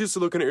 You're just used to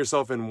looking at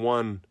yourself in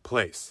one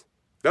place.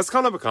 That's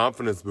kind of a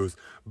confidence boost.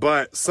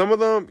 But some of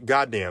them,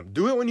 goddamn,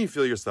 do it when you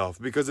feel yourself.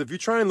 Because if you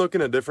try and look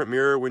in a different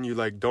mirror when you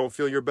like don't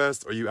feel your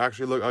best or you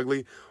actually look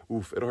ugly,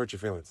 oof, it'll hurt your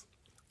feelings.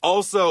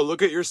 Also,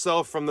 look at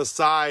yourself from the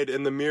side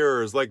in the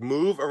mirrors. Like,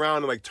 move around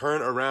and like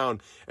turn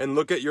around and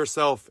look at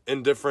yourself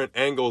in different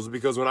angles.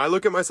 Because when I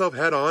look at myself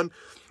head on,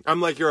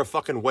 I'm like, you're a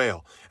fucking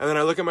whale. And then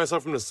I look at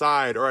myself from the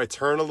side or I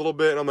turn a little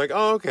bit and I'm like,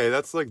 oh, okay,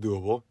 that's like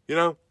doable, you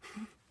know?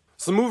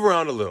 So move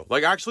around a little.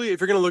 Like, actually,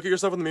 if you're going to look at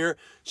yourself in the mirror,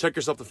 check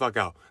yourself the fuck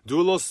out. Do a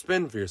little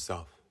spin for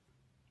yourself.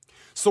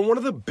 So one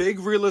of the big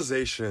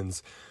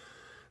realizations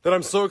that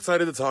I'm so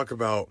excited to talk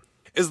about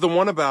is the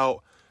one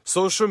about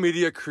social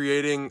media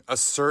creating a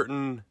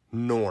certain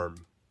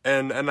norm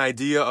and an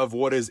idea of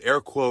what is air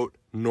quote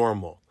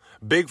normal.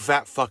 Big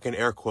fat fucking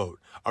air quote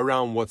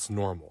around what's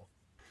normal.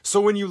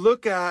 So when you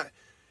look at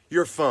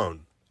your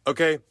phone,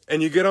 okay,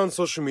 and you get on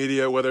social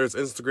media, whether it's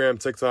Instagram,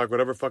 TikTok,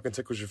 whatever fucking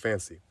tickles your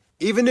fancy,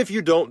 even if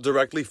you don't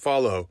directly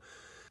follow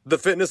the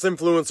fitness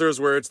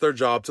influencers where it's their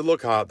job to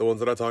look hot, the ones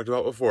that I talked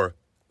about before,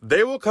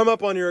 they will come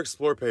up on your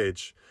explore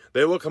page.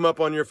 They will come up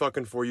on your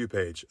fucking For You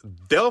page.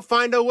 They'll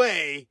find a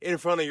way in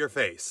front of your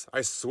face.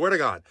 I swear to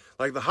God.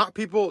 Like, the hot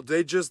people,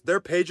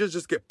 their pages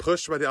just get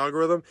pushed by the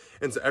algorithm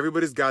into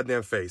everybody's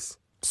goddamn face.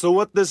 So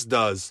what this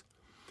does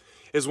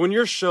is when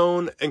you're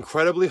shown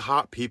incredibly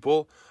hot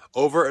people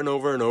over and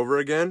over and over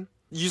again,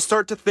 you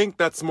start to think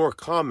that's more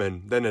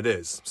common than it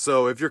is.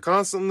 So if you're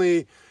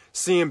constantly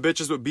seeing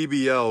bitches with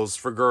BBLs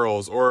for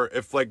girls, or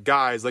if like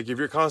guys, like if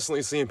you're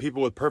constantly seeing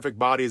people with perfect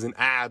bodies and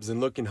abs and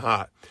looking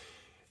hot,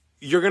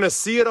 you're going to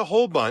see it a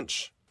whole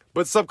bunch,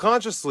 but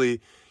subconsciously,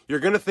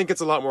 you're going to think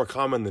it's a lot more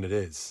common than it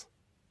is.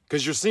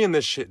 Because you're seeing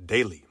this shit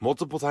daily,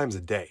 multiple times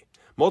a day,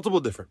 multiple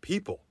different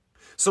people.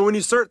 So when you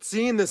start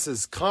seeing this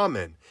as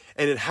common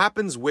and it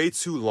happens way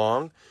too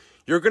long,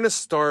 you're going to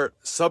start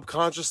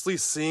subconsciously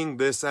seeing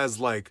this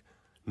as like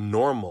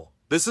normal.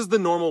 This is the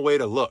normal way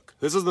to look.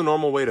 This is the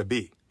normal way to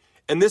be.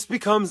 And this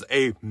becomes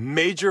a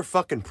major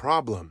fucking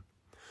problem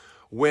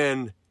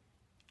when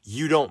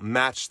you don't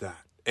match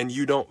that and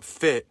you don't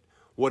fit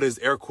what is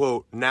air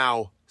quote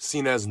now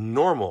seen as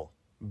normal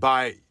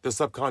by the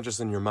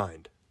subconscious in your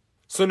mind.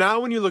 So now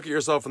when you look at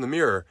yourself in the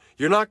mirror,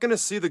 you're not going to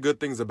see the good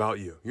things about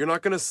you. You're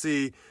not going to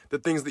see the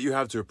things that you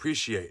have to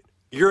appreciate.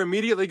 You're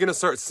immediately going to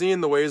start seeing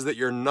the ways that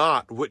you're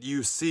not what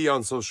you see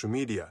on social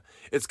media.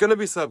 It's going to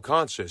be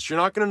subconscious. You're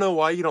not going to know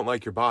why you don't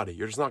like your body.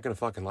 You're just not going to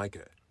fucking like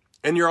it.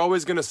 And you're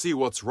always going to see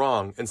what's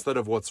wrong instead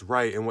of what's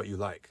right and what you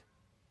like.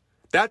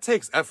 That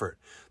takes effort.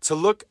 To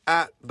look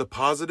at the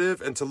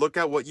positive and to look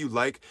at what you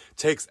like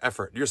takes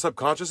effort. Your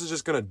subconscious is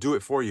just going to do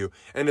it for you.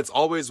 And it's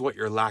always what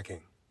you're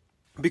lacking.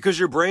 Because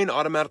your brain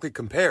automatically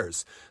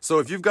compares. So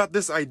if you've got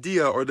this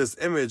idea or this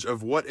image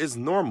of what is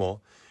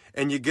normal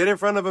and you get in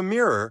front of a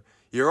mirror,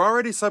 you're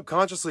already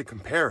subconsciously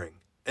comparing.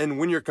 And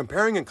when you're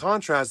comparing and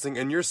contrasting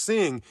and you're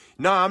seeing,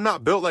 nah, I'm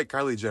not built like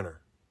Kylie Jenner.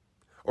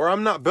 Or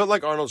I'm not built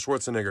like Arnold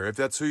Schwarzenegger, if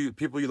that's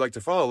people you like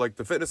to follow, like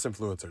the fitness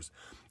influencers.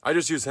 I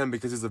just use him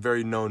because he's a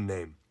very known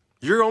name.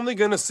 You're only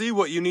going to see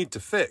what you need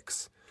to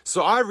fix.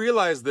 So I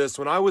realized this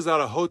when I was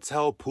at a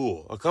hotel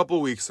pool a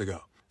couple weeks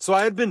ago. So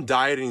I had been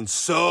dieting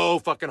so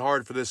fucking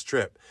hard for this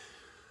trip.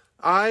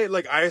 I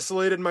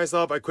isolated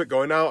myself. I quit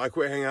going out. I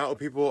quit hanging out with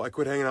people. I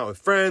quit hanging out with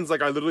friends.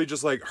 Like, I literally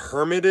just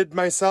hermited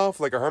myself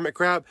like a hermit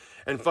crab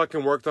and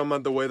fucking worked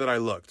on the way that I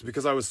looked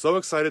because I was so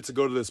excited to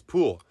go to this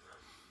pool.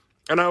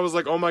 And I was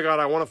like, oh my God,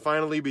 I want to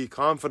finally be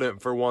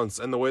confident for once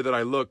in the way that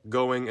I look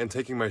going and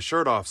taking my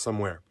shirt off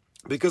somewhere.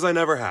 Because I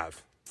never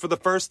have. For the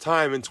first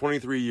time in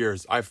 23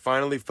 years, I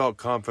finally felt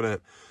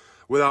confident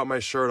without my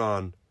shirt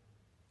on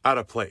at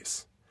a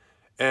place.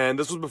 And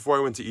this was before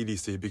I went to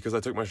EDC because I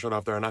took my shirt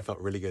off there and I felt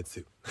really good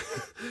too.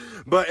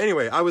 But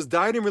anyway, I was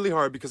dieting really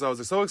hard because I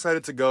was so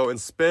excited to go and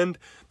spend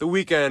the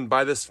weekend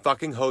by this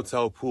fucking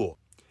hotel pool.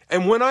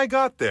 And when I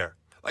got there,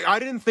 I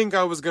didn't think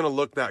I was going to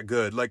look that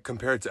good,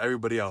 compared to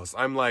everybody else.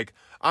 I'm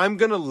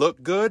going to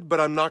look good, but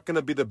I'm not going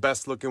to be the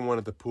best looking one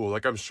at the pool.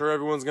 I'm sure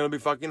everyone's going to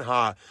be fucking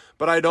hot,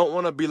 but I don't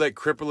want to be,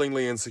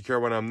 cripplingly insecure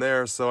when I'm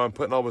there, so I'm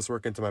putting all this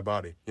work into my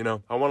body, you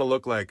know? I want to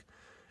look,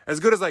 as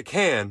good as I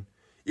can,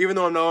 even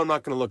though I know I'm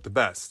not going to look the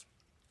best.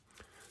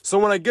 So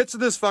when I get to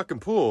this fucking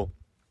pool,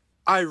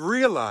 I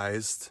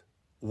realized,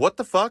 what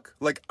the fuck?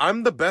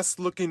 I'm the best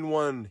looking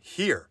one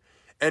here.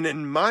 And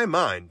in my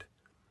mind,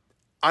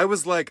 I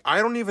was like,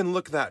 I don't even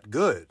look that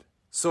good.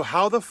 So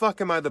how the fuck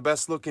am I the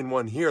best looking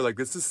one here?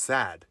 This is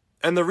sad.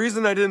 And the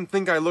reason I didn't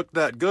think I looked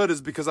that good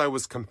is because I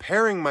was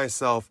comparing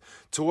myself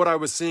to what I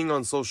was seeing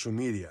on social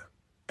media.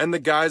 And the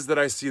guys that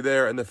I see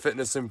there and the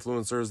fitness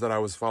influencers that I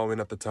was following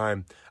at the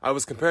time, I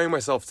was comparing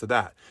myself to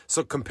that.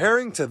 So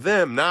comparing to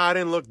them, I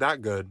didn't look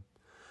that good.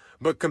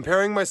 But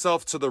comparing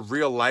myself to the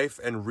real life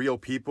and real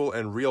people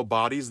and real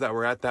bodies that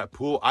were at that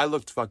pool, I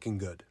looked fucking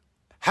good.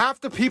 Half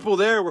the people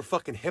there were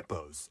fucking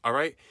hippos, all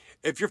right?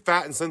 If you're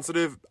fat and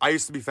sensitive, I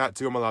used to be fat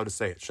too, I'm allowed to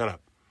say it, shut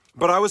up.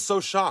 But I was so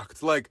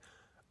shocked,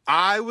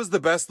 I was the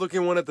best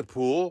looking one at the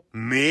pool.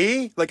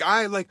 Me?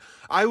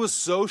 I was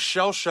so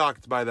shell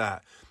shocked by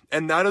that.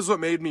 And that is what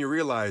made me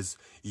realize,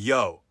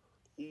 yo,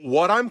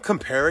 what I'm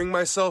comparing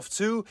myself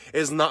to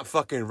is not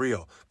fucking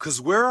real. Cause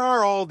where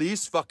are all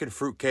these fucking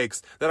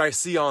fruitcakes that I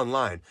see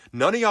online?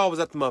 None of y'all was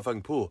at the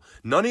motherfucking pool.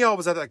 None of y'all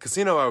was at that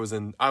casino I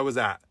was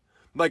at.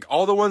 Like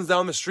all the ones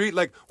down the street,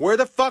 like where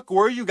the fuck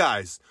were you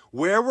guys?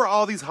 Where were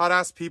all these hot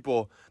ass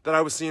people that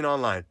I was seeing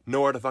online?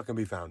 Nowhere to fucking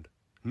be found.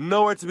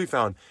 Nowhere to be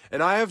found.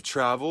 And I have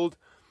traveled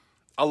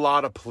a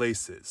lot of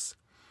places.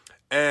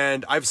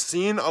 And I've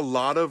seen a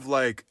lot of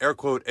like, air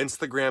quote,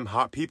 Instagram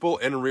hot people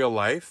in real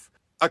life.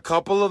 A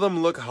couple of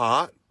them look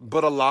hot,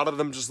 but a lot of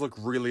them just look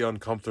really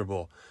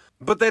uncomfortable.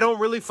 But they don't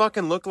really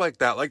fucking look like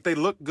that. Like they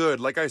look good,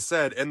 like I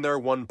said, in their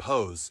one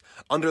pose,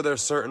 under their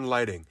certain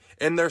lighting,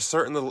 in their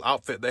certain little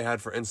outfit they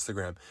had for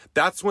Instagram.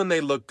 That's when they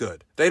look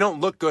good. They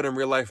don't look good in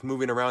real life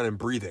moving around and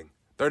breathing.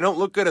 They don't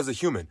look good as a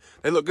human.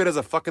 They look good as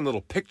a fucking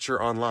little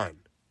picture online.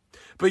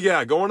 But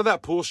yeah, going to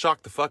that pool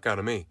shocked the fuck out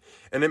of me.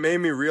 And it made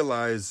me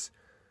realize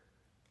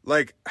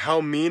like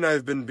how mean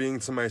I've been being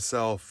to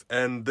myself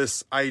and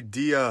this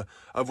idea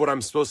of what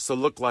I'm supposed to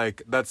look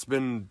like that's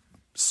been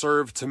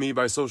served to me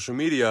by social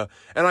media.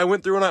 And I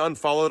went through and I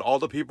unfollowed all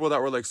the people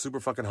that were like super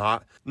fucking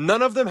hot.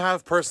 None of them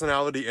have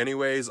personality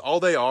anyways. All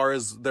they are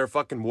is their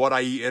fucking what I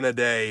eat in a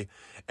day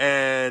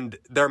and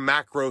their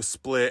macro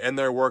split and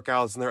their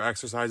workouts and their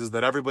exercises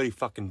that everybody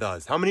fucking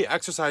does. How many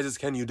exercises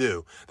can you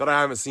do that I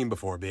haven't seen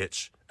before,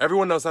 bitch?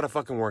 Everyone knows how to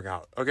fucking work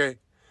out, okay?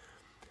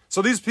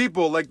 So these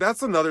people, like,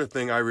 that's another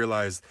thing I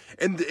realized.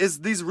 And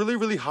is these really,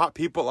 really hot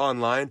people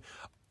online,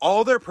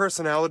 all their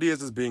personality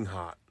is being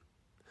hot.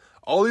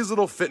 All these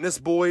little fitness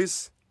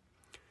boys,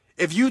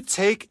 if you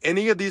take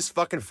any of these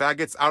fucking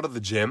faggots out of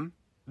the gym,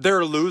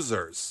 they're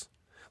losers.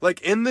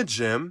 Like, in the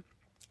gym,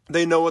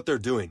 they know what they're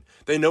doing.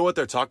 They know what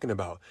they're talking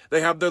about.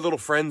 They have their little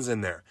friends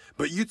in there.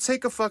 But you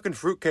take a fucking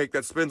fruitcake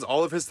that spends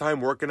all of his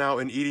time working out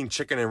and eating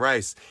chicken and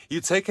rice,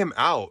 you take him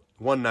out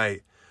one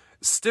night,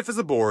 stiff as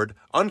a board,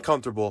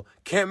 uncomfortable,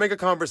 can't make a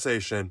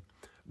conversation,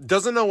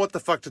 doesn't know what the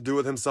fuck to do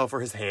with himself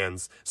or his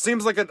hands,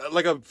 seems like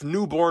a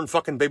newborn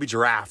fucking baby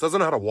giraffe, doesn't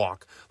know how to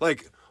walk,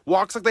 like,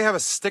 walks like they have a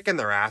stick in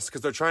their ass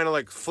because they're trying to,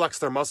 like, flex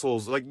their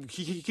muscles, like,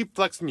 you keep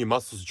flexing your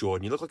muscles,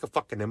 Jordan, you look like a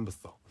fucking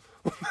imbecile.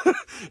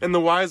 In the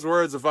wise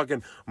words of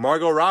fucking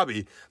Margot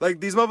Robbie, like,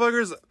 these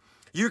motherfuckers,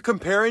 you're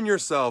comparing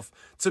yourself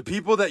to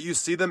people that you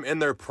see them in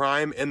their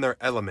prime, in their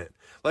element.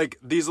 Like,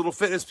 these little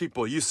fitness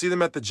people, you see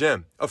them at the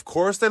gym. Of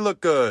course they look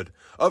good.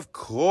 Of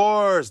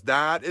course,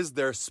 that is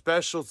their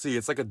specialty.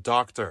 It's like a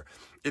doctor.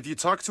 If you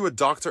talk to a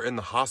doctor in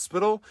the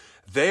hospital,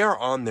 they are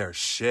on their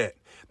shit.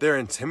 They're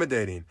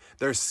intimidating.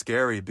 They're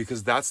scary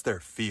because that's their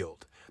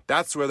field.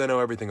 That's where they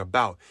know everything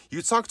about.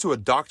 You talk to a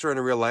doctor in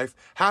real life,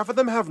 half of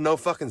them have no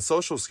fucking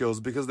social skills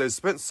because they've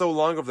spent so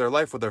long of their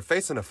life with their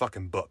face in a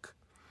fucking book.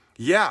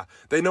 Yeah,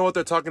 they know what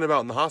they're talking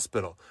about in the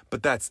hospital,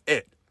 but that's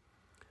it.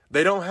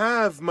 They don't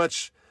have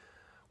much,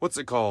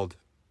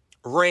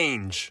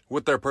 range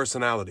with their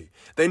personality.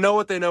 They know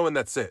what they know and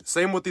that's it.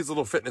 Same with these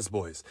little fitness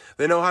boys.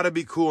 They know how to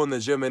be cool in the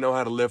gym, they know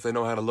how to lift, they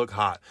know how to look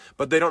hot,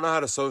 but they don't know how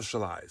to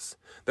socialize.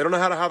 They don't know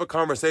how to have a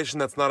conversation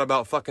that's not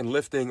about fucking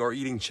lifting or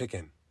eating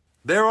chicken.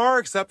 There are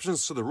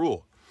exceptions to the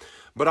rule,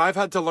 but I've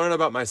had to learn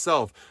about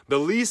myself. The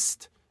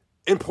least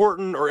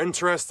important or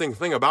interesting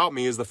thing about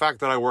me is the fact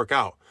that I work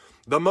out.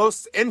 The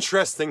most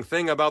interesting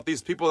thing about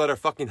these people that are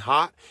fucking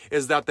hot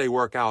is that they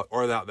work out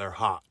or that they're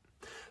hot.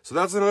 So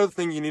that's another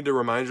thing you need to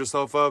remind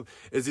yourself of,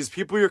 is these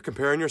people you're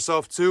comparing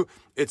yourself to,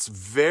 it's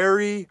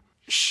very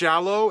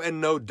shallow and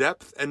no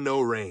depth and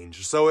no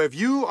range. So if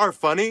you are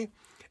funny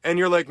and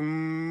you're like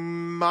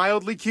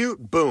mildly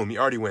cute, boom, you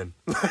already win.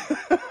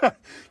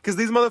 Because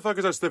these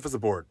motherfuckers are stiff as a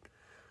board.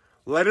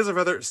 Light as a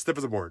feather, stiff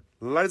as a board.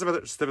 Light as a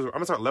feather, stiff as a board. I'm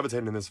gonna start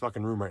levitating in this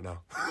fucking room right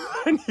now.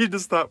 I need to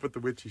stop with the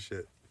witchy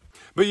shit.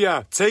 But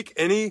yeah, take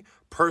any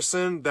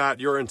person that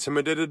you're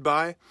intimidated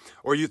by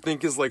or you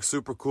think is like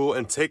super cool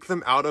and take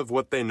them out of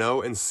what they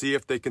know and see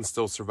if they can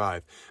still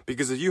survive.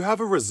 Because if you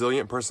have a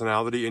resilient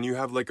personality and you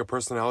have like a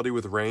personality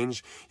with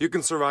range, you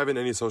can survive in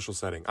any social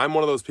setting. I'm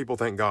one of those people,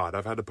 thank God.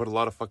 I've had to put a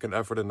lot of fucking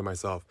effort into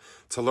myself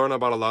to learn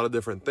about a lot of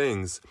different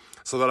things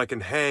so that I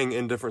can hang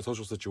in different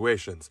social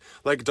situations.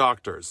 Like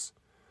doctors.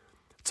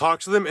 Talk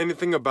to them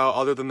anything about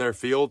other than their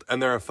field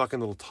and they're a fucking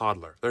little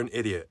toddler. They're an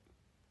idiot.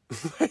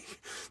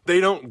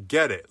 They don't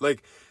get it.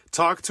 Like,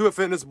 talk to a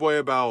fitness boy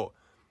about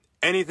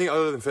anything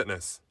other than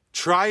fitness.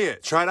 Try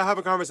it. Try to have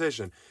a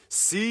conversation.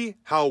 See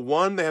how,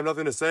 one, they have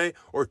nothing to say,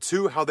 or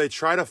two, how they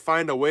try to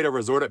find a way to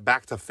resort it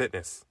back to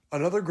fitness.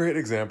 Another great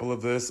example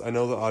of this, I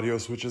know the audio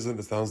switches and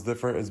it sounds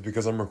different, is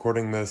because I'm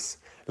recording this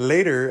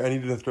later, I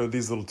needed to throw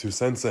these little 2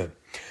 cents in.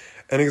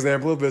 An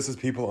example of this is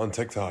people on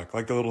TikTok,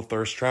 like the little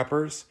thirst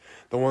trappers,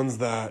 the ones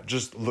that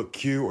just look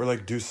cute or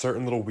like do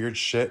certain little weird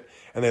shit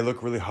and they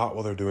look really hot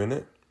while they're doing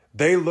it.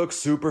 They look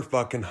super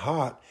fucking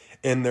hot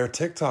in their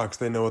TikToks.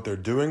 They know what they're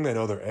doing. They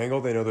know their angle.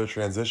 They know their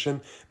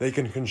transition. They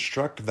can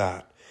construct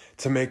that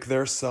to make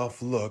their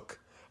self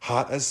look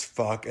hot as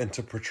fuck and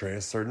to portray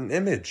a certain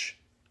image.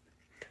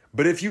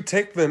 But if you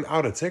take them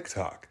out of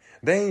TikTok,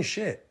 they ain't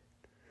shit.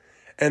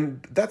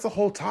 And that's a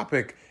whole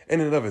topic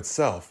in and of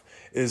itself,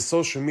 is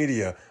social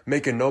media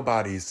making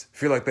nobodies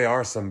feel like they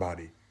are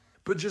somebody.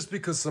 But just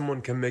because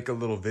someone can make a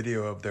little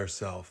video of their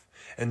self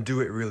and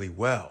do it really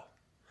well,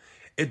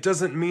 it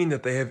doesn't mean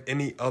that they have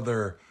any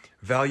other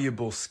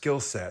valuable skill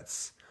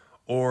sets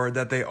or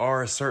that they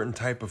are a certain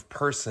type of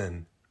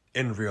person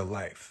in real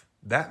life.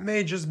 That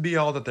may just be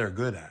all that they're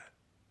good at,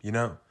 you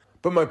know?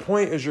 But my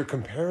point is, you're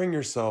comparing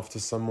yourself to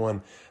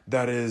someone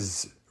that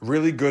is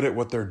really good at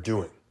what they're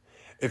doing.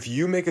 If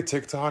you make a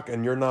TikTok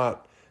and you're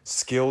not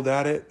skilled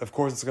at it, of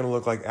course it's going to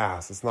look like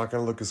ass. It's not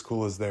going to look as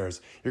cool as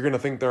theirs. You're going to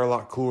think they're a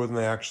lot cooler than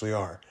they actually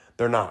are.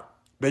 They're not.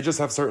 They just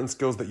have certain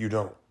skills that you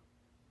don't.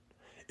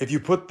 If you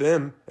put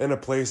them in a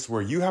place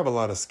where you have a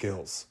lot of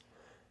skills,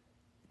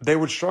 they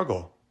would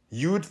struggle.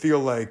 You would feel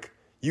like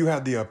you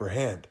had the upper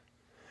hand.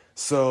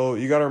 So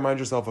you got to remind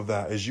yourself of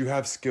that, is you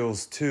have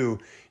skills too.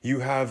 You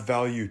have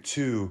value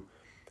too,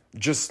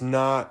 just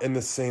not in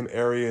the same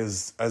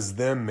areas as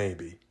them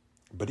maybe.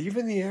 But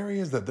even the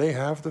areas that they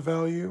have the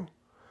value,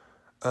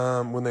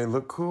 when they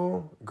look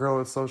cool, girl,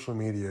 it's social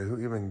media. Who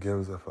even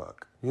gives a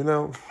fuck? You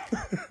know?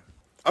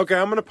 Okay,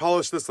 I'm going to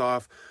polish this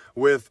off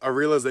with a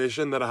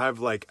realization that I have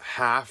like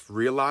half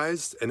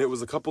realized, and it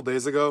was a couple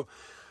days ago.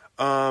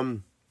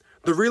 The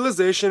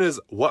realization is,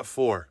 what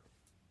for?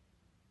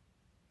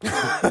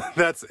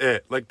 That's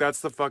it. Like,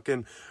 that's the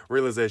fucking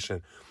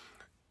realization.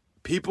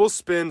 People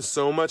spend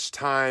so much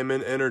time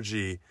and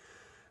energy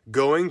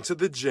going to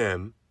the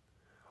gym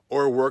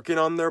or working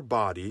on their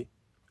body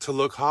to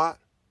look hot.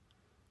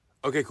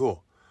 Okay,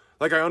 cool.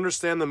 Like, I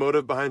understand the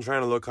motive behind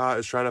trying to look hot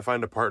is trying to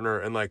find a partner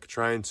and like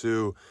trying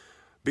to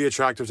be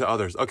attractive to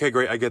others. Okay,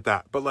 great. I get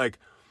that. But like,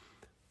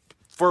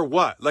 for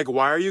what? Like,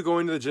 why are you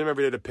going to the gym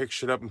every day to pick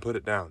shit up and put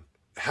it down?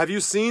 Have you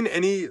seen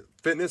any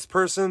fitness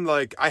person?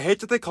 Like, I hate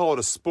that they call it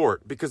a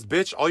sport, because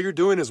bitch, all you're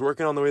doing is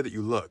working on the way that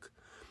you look.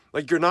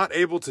 Like, you're not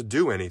able to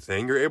do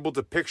anything. You're able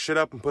to pick shit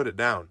up and put it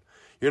down.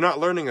 You're not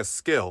learning a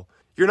skill.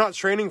 You're not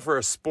training for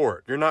a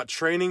sport. You're not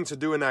training to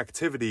do an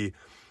activity.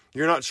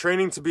 You're not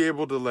training to be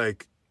able to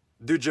like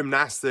do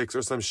gymnastics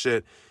or some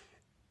shit.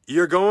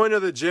 You're going to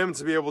the gym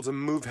to be able to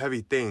move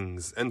heavy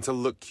things and to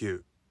look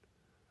cute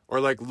or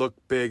like look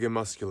big and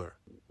muscular.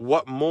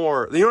 What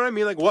more? You know what I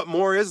mean? Like, what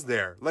more is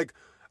there? Like,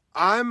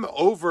 I'm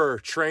over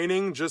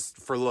training just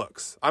for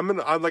looks.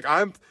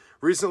 I'm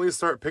recently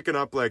start picking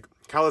up like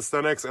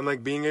calisthenics and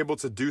like being able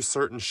to do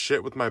certain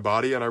shit with my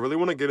body. And I really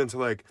want to get into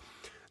like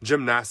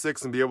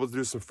gymnastics and be able to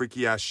do some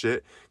freaky ass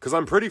shit, because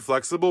I'm pretty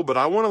flexible, but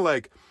I want to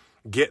like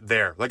get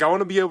there. Like, I want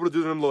to be able to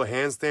do them little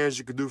handstands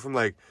you could do from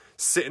like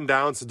sitting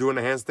down to doing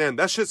a handstand.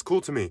 That shit's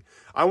cool to me.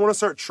 I want to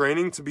start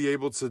training to be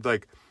able to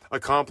like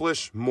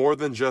accomplish more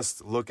than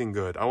just looking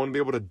good. I want to be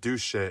able to do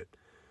shit.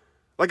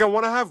 Like, I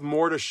want to have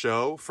more to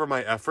show for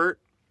my effort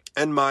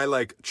and my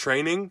like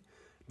training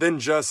than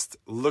just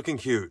looking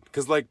cute.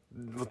 Because like,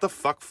 what the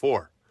fuck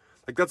for?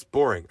 Like, that's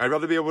boring. I'd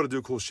rather be able to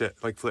do cool shit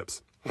like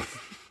flips.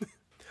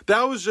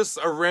 That was just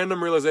a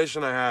random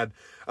realization I had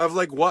of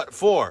like, what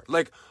for?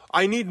 Like,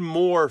 I need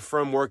more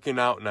from working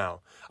out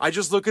now. I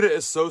just look at it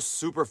as so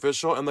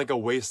superficial and like a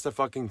waste of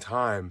fucking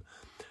time.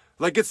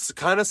 Like, it's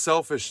kind of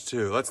selfish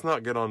too. Let's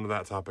not get onto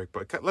that topic,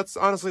 but let's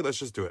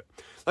just do it.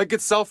 Like,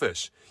 it's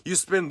selfish. You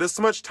spend this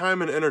much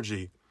time and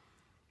energy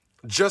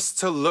just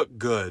to look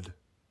good.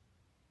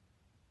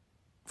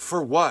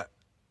 For what?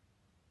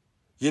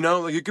 You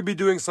know, like, you could be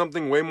doing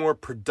something way more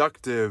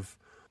productive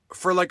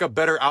for like a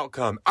better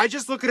outcome. I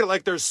just look at it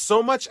like there's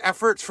so much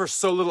effort for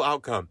so little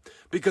outcome,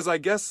 because I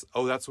guess,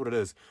 that's what it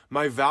is.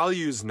 My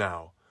values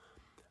now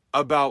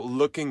about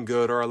looking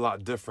good are a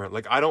lot different.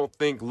 Like, I don't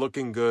think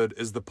looking good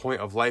is the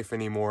point of life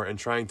anymore, and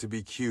trying to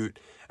be cute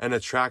and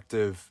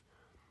attractive,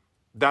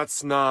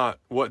 that's not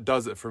what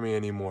does it for me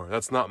anymore.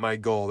 That's not my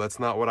goal. That's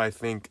not what I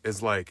think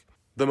is like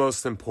the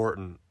most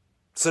important.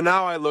 So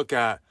now I look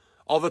at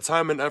all the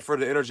time and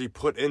effort and energy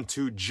put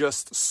into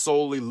just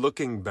solely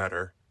looking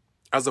better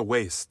as a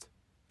waste.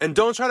 And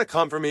don't try to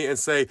come for me and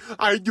say,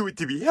 I do it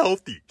to be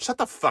healthy. Shut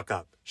the fuck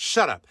up.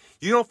 Shut up.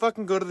 You don't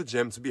fucking go to the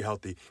gym to be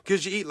healthy,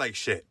 because you eat like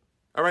shit.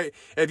 All right?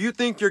 If you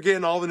think you're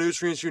getting all the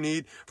nutrients you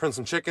need from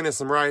some chicken and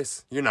some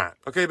rice, you're not.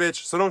 Okay,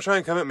 bitch? So don't try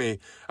and come at me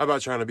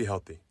about trying to be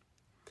healthy.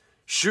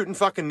 Shooting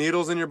fucking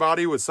needles in your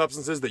body with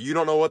substances that you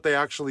don't know what they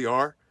actually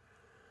are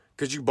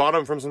because you bought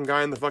them from some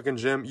guy in the fucking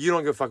gym. You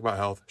don't give a fuck about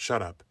health.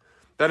 Shut up.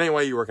 That ain't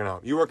why you're working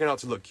out. You're working out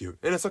to look cute.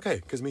 And it's okay,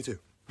 because me too.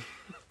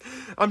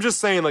 I'm just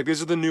saying, like,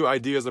 these are the new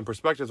ideas and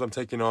perspectives I'm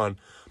taking on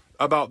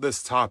about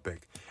this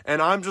topic.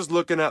 And I'm just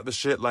looking at the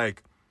shit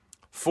like,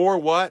 for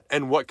what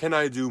and what can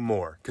I do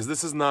more? Because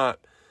this is not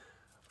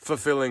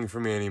fulfilling for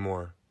me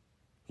anymore.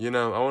 You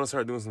know, I want to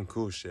start doing some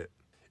cool shit.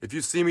 If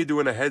you see me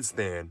doing a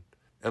headstand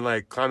and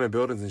like climbing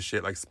buildings and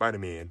shit like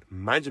Spider-Man,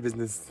 mind your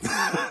business.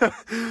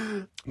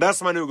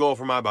 That's my new goal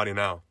for my body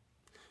now.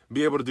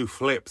 Be able to do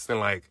flips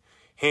and like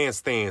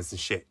handstands and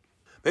shit.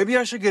 Maybe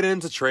I should get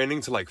into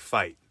training to like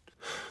fight.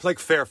 Like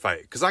fair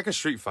fight, because I can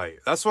street fight.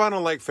 That's why I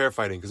don't like fair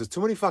fighting, because there's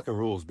too many fucking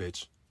rules,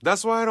 bitch.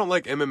 That's why I don't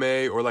like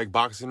MMA or like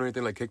boxing or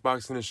anything like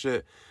kickboxing and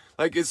shit.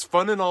 Like, it's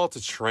fun and all to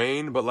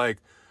train, but like,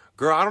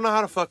 girl, I don't know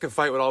how to fucking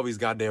fight with all these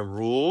goddamn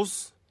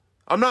rules.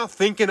 I'm not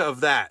thinking of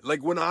that.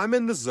 Like, when I'm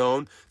in the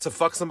zone to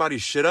fuck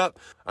somebody's shit up,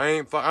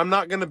 I'm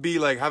not gonna be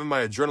like having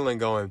my adrenaline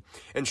going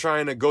and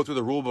trying to go through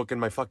the rule book in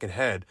my fucking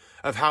head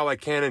of how I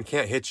can and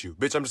can't hit you.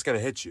 Bitch, I'm just gonna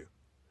hit you.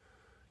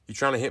 You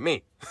trying to hit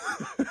me?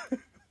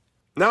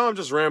 Now I'm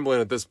just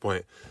rambling at this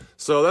point.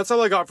 So that's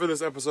all I got for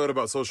this episode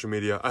about social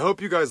media. I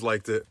hope you guys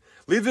liked it.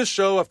 Leave this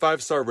show a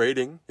 5-star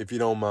rating if you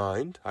don't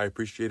mind. I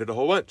appreciate it a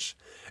whole bunch.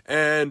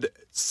 And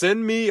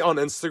send me on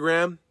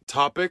Instagram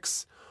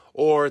topics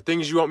or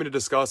things you want me to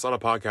discuss on a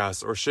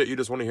podcast or shit you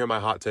just want to hear my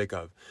hot take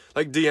of.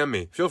 Like, DM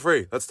me. Feel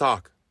free. Let's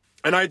talk.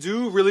 And I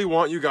do really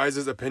want you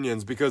guys'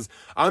 opinions because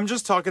I'm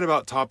just talking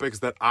about topics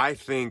that I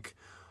think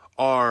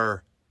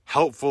are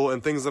helpful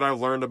and things that I've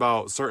learned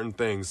about certain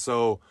things.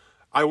 So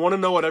I want to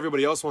know what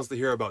everybody else wants to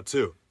hear about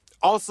too.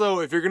 Also,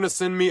 if you're going to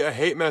send me a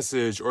hate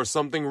message or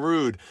something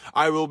rude,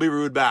 I will be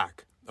rude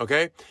back,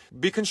 okay?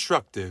 Be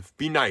constructive.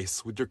 Be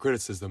nice with your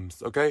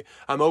criticisms, okay?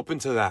 I'm open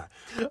to that.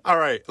 All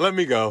right, let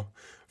me go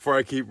before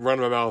I keep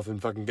running my mouth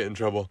and fucking get in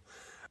trouble.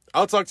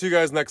 I'll talk to you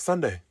guys next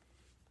Sunday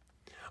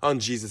on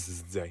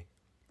Jesus' Day.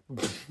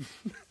 Millions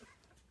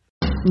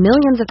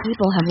of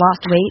people have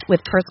lost weight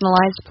with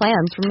personalized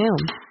plans from Noom.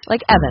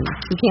 Like Evan,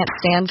 who can't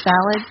stand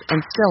salads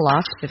and still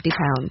lost 50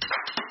 pounds.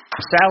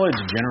 Salads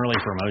generally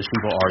for most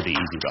people are the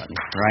easy button,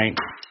 right?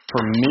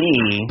 For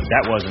me,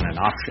 that wasn't an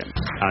option.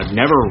 I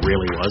never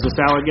really was a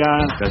salad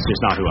guy. That's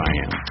just not who I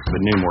am. But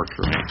Noom worked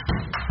for me.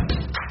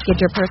 Get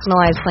your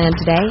personalized plan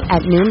today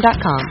at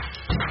Noom.com.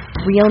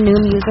 Real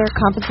Noom user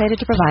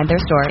compensated to provide their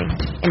story.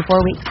 In 4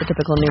 weeks, the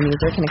typical Noom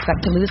user can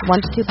expect to lose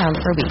 1 to 2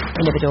 pounds per week.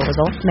 Individual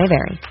results may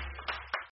vary.